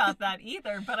think about that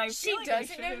either, but she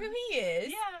doesn't know who he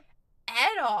is. Yeah.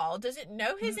 At all, doesn't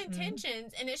know his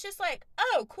intentions, and it's just like,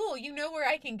 oh, cool, you know where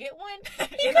I can get one?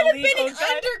 He could have been an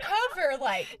undercover,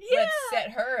 like, let's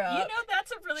set her up. You know,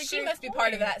 that's a really She great must point. be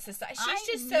part of that society.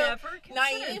 She's just so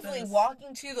naively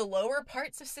walking to the lower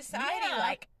parts of society,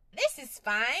 like, this is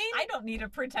fine. I don't need a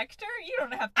protector. You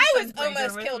don't have to. I was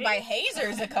almost killed by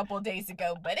hazers a couple days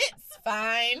ago, but it's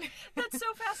fine. That's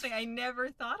so fascinating. I never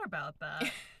thought about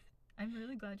that. I'm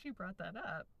really glad you brought that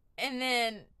up. And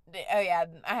then, I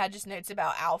had just notes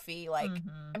about Alfie, like,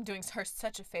 I'm doing her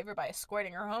such a favor by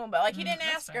escorting her home, but, like, he didn't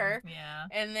ask her. Yeah.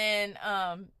 And then,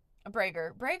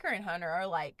 Brager and Hunter are,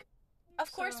 like,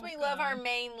 of course we love our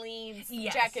main leads,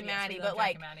 Jack and Maddie, but,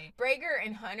 like, Brager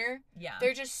and Hunter,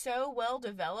 they're just so well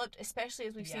developed, especially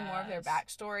as we've seen more of their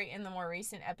backstory in the more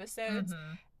recent episodes.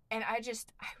 And I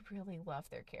really love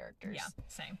their characters. Yeah,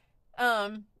 same.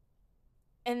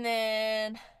 And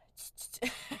then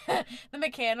the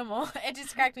mechanimal, it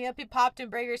just cracked me up. He popped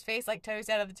in Brager's face like toast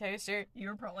out of the toaster. You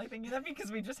were probably thinking that because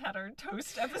we just had our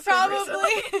toast episode. Probably.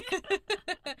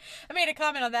 I made a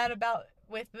comment on that about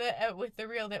with the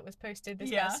reel that was posted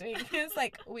this past week. It's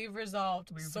like we've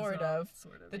resolved sort of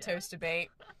the toast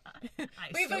debate.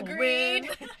 We've agreed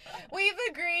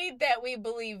that we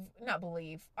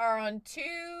are on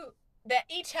two that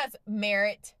each has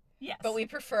merit. Yes. But we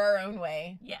prefer our own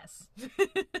way. Yes.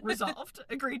 Resolved.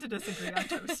 Agreed to disagree on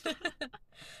toast.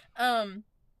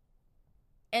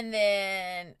 And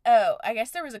then, I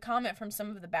guess there was a comment from some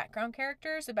of the background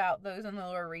characters about those on the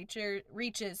lower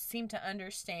reaches seem to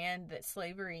understand that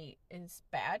slavery is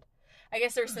bad. I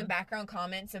guess there's some background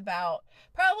comments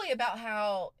probably about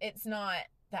how it's not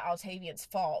the Altavians'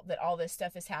 fault that all this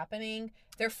stuff is happening.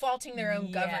 They're faulting their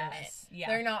own government. Yeah.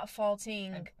 They're not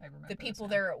faulting the people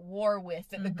they're at war with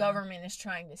that the government is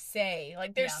trying to say.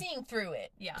 Like, they're seeing through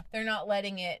it. Yeah. They're not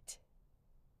letting it,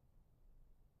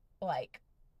 like,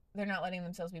 they're not letting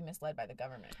themselves be misled by the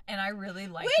government. And I really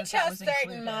like which has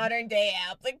certain modern day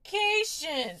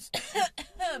applications.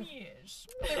 Yes.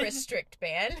 The restrict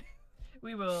ban.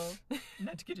 We will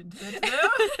not get into it,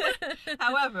 though.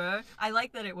 However, I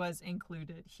like that it was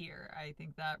included here. I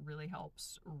think that really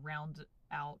helps round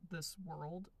out this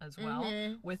world as well,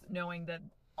 with knowing that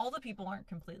all the people aren't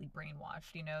completely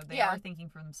brainwashed. You know, they are thinking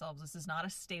for themselves. This is not a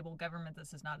stable government.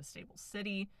 This is not a stable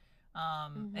city.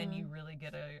 And you really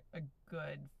get a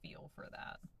good feel for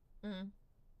that.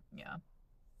 Yeah.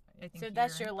 I think so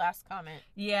that's your last comment.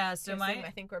 Yeah, so I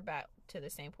think we're back to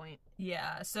the same point.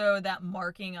 Yeah, so that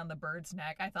marking on the bird's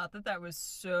neck, I thought that was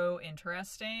so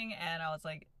interesting, and I was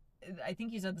like, I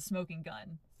think you said the smoking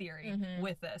gun theory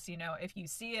with this. You know, if you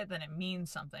see it, then it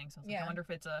means something. So I was like, I wonder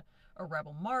if it's a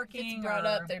rebel marking. If it's brought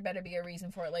up, there better be a reason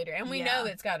for it later. And we know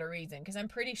it's got a reason, because I'm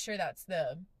pretty sure that's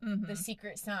the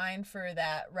secret sign for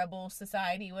that rebel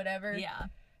society, whatever. Yeah.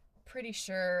 Pretty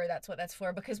sure that's what that's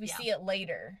for, because we see it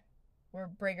later, where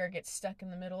Brager gets stuck in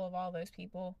the middle of all those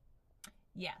people.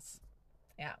 Yes.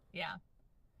 Yeah. Yeah.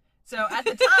 So at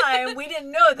the time, we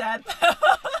didn't know that, though.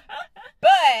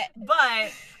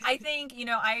 But I think, you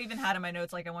know, I even had in my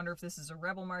notes, like, I wonder if this is a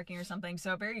rebel marking or something.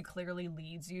 So it very clearly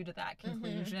leads you to that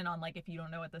conclusion on, like, if you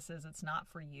don't know what this is, it's not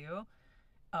for you.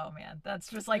 Oh, man. That's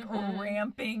just, like,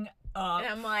 ramping up.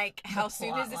 And I'm like, how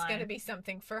soon is this going to be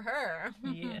something for her?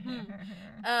 Yeah.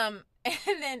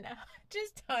 And then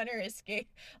just Hunter escape.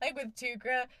 Like with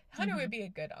Tukra, Hunter would be a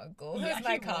good uncle. Yeah, was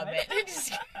my comment. It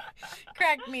just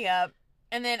cracked me up.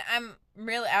 And then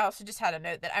I also just had a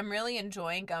note that I'm really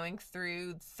enjoying going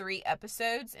through 3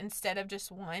 episodes instead of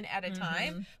just one at a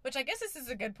time, which I guess this is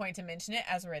a good point to mention it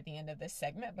as we're at the end of this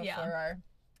segment before our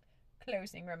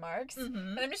closing remarks.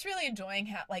 But I'm just really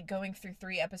enjoying going through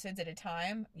 3 episodes at a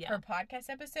time per podcast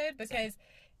episode, because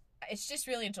it's just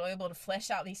really enjoyable to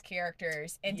flesh out these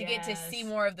characters and to get to see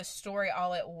more of the story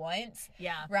all at once.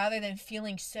 Yeah. Rather than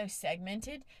feeling so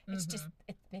segmented. It's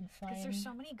it's been fun. Because there's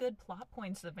so many good plot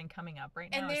points that have been coming up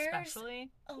right now, especially.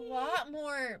 A lot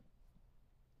more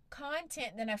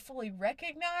content than I fully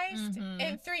recognized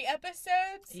in 3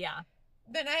 episodes. Yeah.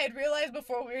 Than I had realized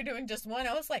before we were doing just one.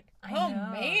 I was like,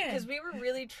 man. Because we were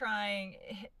really trying.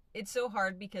 It's so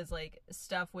hard because, like,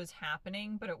 stuff was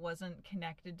happening, but it wasn't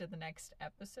connected to the next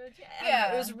episode.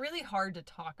 Yeah. It was really hard to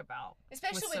talk about.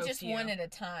 Especially with just one at a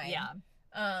time.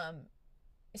 Yeah.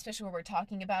 Especially where we're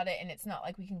talking about it, and it's not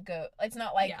like we can go... It's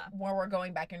not like where we're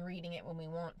going back and reading it when we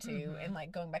want to, and,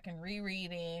 like, going back and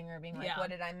rereading, or being like, what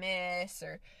did I miss?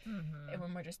 Or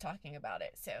when we're just talking about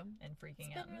it, so... And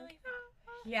freaking out. Really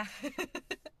yeah.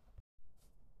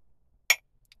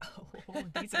 Oh,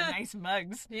 these are nice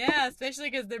mugs. Yeah,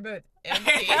 especially because they're both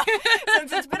empty.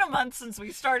 Since it's been a month since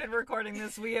we started recording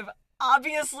this, we have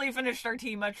obviously finished our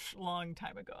tea long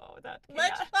time ago. Long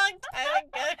time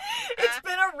ago. It's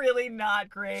been a really not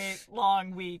great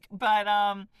long week. But,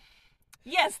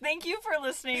 yes, thank you for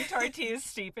listening to our tea is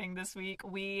steeping this week.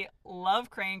 We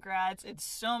love Crankrats. It's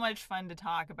so much fun to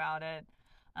talk about it,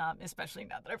 especially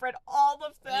now that I've read all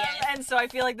of them. Yes. And so I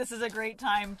feel like this is a great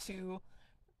time to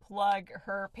plug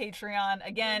her Patreon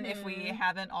again if we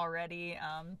haven't already.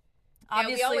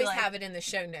 Obviously, we always have it in the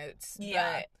show notes.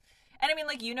 Yeah, but... and I mean,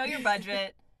 like, you know your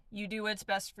budget, you do what's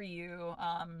best for you.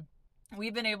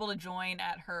 We've been able to join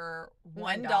at her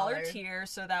 $1 tier,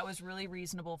 so that was really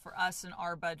reasonable for us and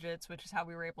our budgets, which is how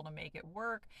we were able to make it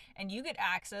work. And you get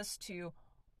access to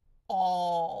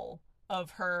all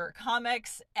of her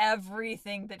comics,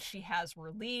 everything that she has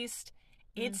released.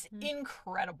 It's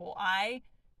incredible. I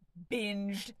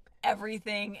binged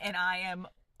everything and I am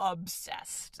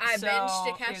obsessed. I binged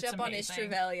to catch up on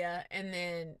Istrevelia, and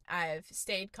then I've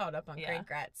stayed caught up on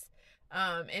Crankrats.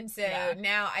 And so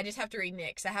now I just have to read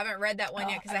Nyx. I haven't read that one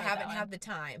yet because I haven't had the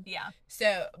time. Yeah.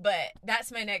 So, but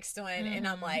that's my next one, and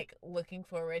I'm like looking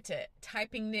forward to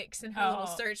typing Nyx in her little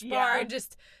search bar and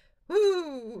just...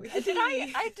 Ooh. Did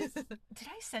I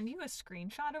send you a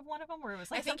screenshot of one of them where it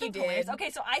was like, I think you did. Hilarious?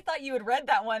 Okay, so I thought you had read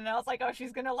that one, and I was like, oh,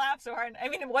 she's gonna laugh so hard. I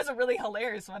mean, it wasn't really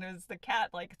hilarious when it was the cat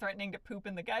like threatening to poop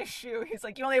in the guy's shoe. He's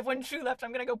like, you only have 1 shoe left,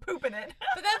 I'm gonna go poop in it.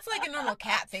 But that's like a normal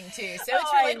cat thing too, so it's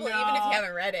relatable even if you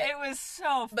haven't read it. It was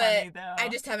so funny though. I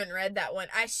just haven't read that one.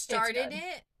 I started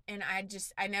it, and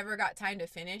I never got time to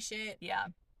finish it. Yeah.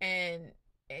 And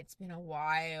it's been a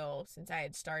while since I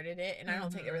had started it, and I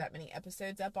don't think there were that many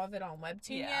episodes up of it on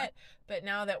Webtoon yet. But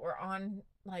now that we're on,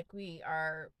 like, we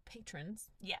are patrons.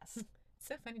 Yes. It's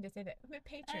so funny to say that. I'm a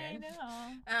patron. I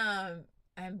know.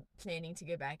 I'm planning to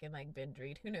go back and, like, binge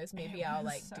read. Who knows? Maybe I'll,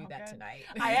 like, do that tonight.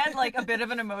 I had, like, a bit of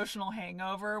an emotional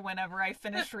hangover whenever I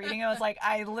finished reading. I was like,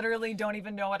 I literally don't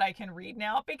even know what I can read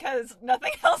now because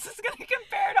nothing else is going to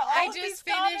compare to all of these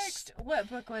comics. What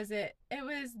book was it? It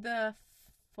was the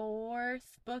 4th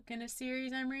book in a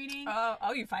series I'm reading.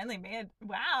 Oh, you finally made...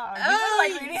 Wow. You've been,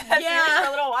 like, reading that series for a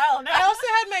little while now. I also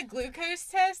had my glucose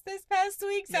test this past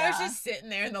week, so I was just sitting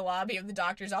there in the lobby of the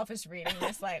doctor's office reading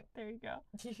this, like... There you go.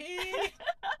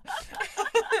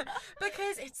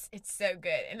 Because it's so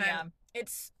good. And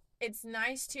it's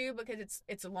nice, too, because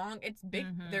it's long, it's big,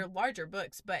 they're larger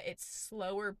books, but it's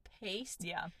slower paced.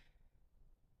 Yeah.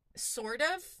 Sort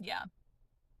of. Yeah.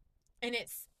 And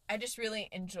I just really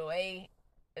enjoy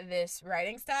this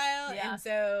writing style, and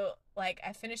so like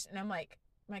I finished, and I'm like,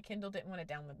 my Kindle didn't want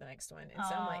to download the next one, and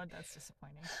so I'm like, that's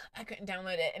disappointing. I couldn't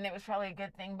download it, and it was probably a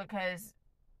good thing because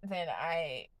then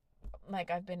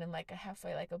I've been in like a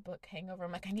halfway like a book hangover.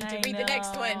 I'm like, I need to read the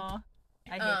next one.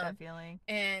 I hate that feeling.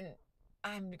 And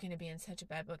I'm gonna be in such a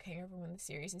bad book hangover when the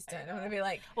series is done. I'm gonna be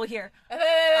like, well, here I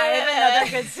have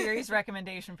another good series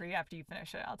recommendation for you after you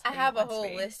finish it. I have a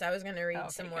whole list. I was gonna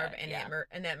read some more of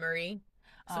Annette Marie.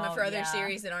 Some of her other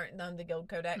series that aren't on the Guild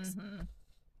Codex.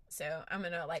 So I'm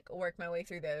going to, like, work my way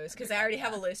through those. Because I already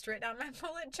have a list written on my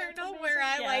bullet journal where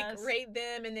I, like, rate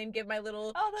them and then give my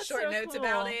little short notes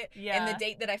about it. And the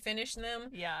date that I finished them.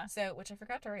 Yeah. So, which I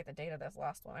forgot to write the date of this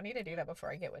last one. I need to do that before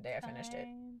I get what day I finished it.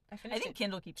 I think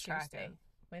Kindle keeps track of.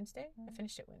 Wednesday? I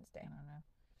finished it Wednesday. I don't know.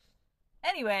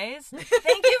 Anyways,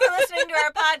 thank you for listening to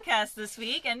our podcast this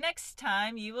week. And next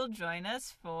time you will join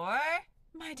us for...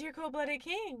 My Dear Cold-Blooded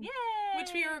King. Yay!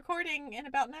 Which we are recording in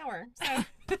about an hour. So.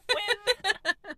 Win!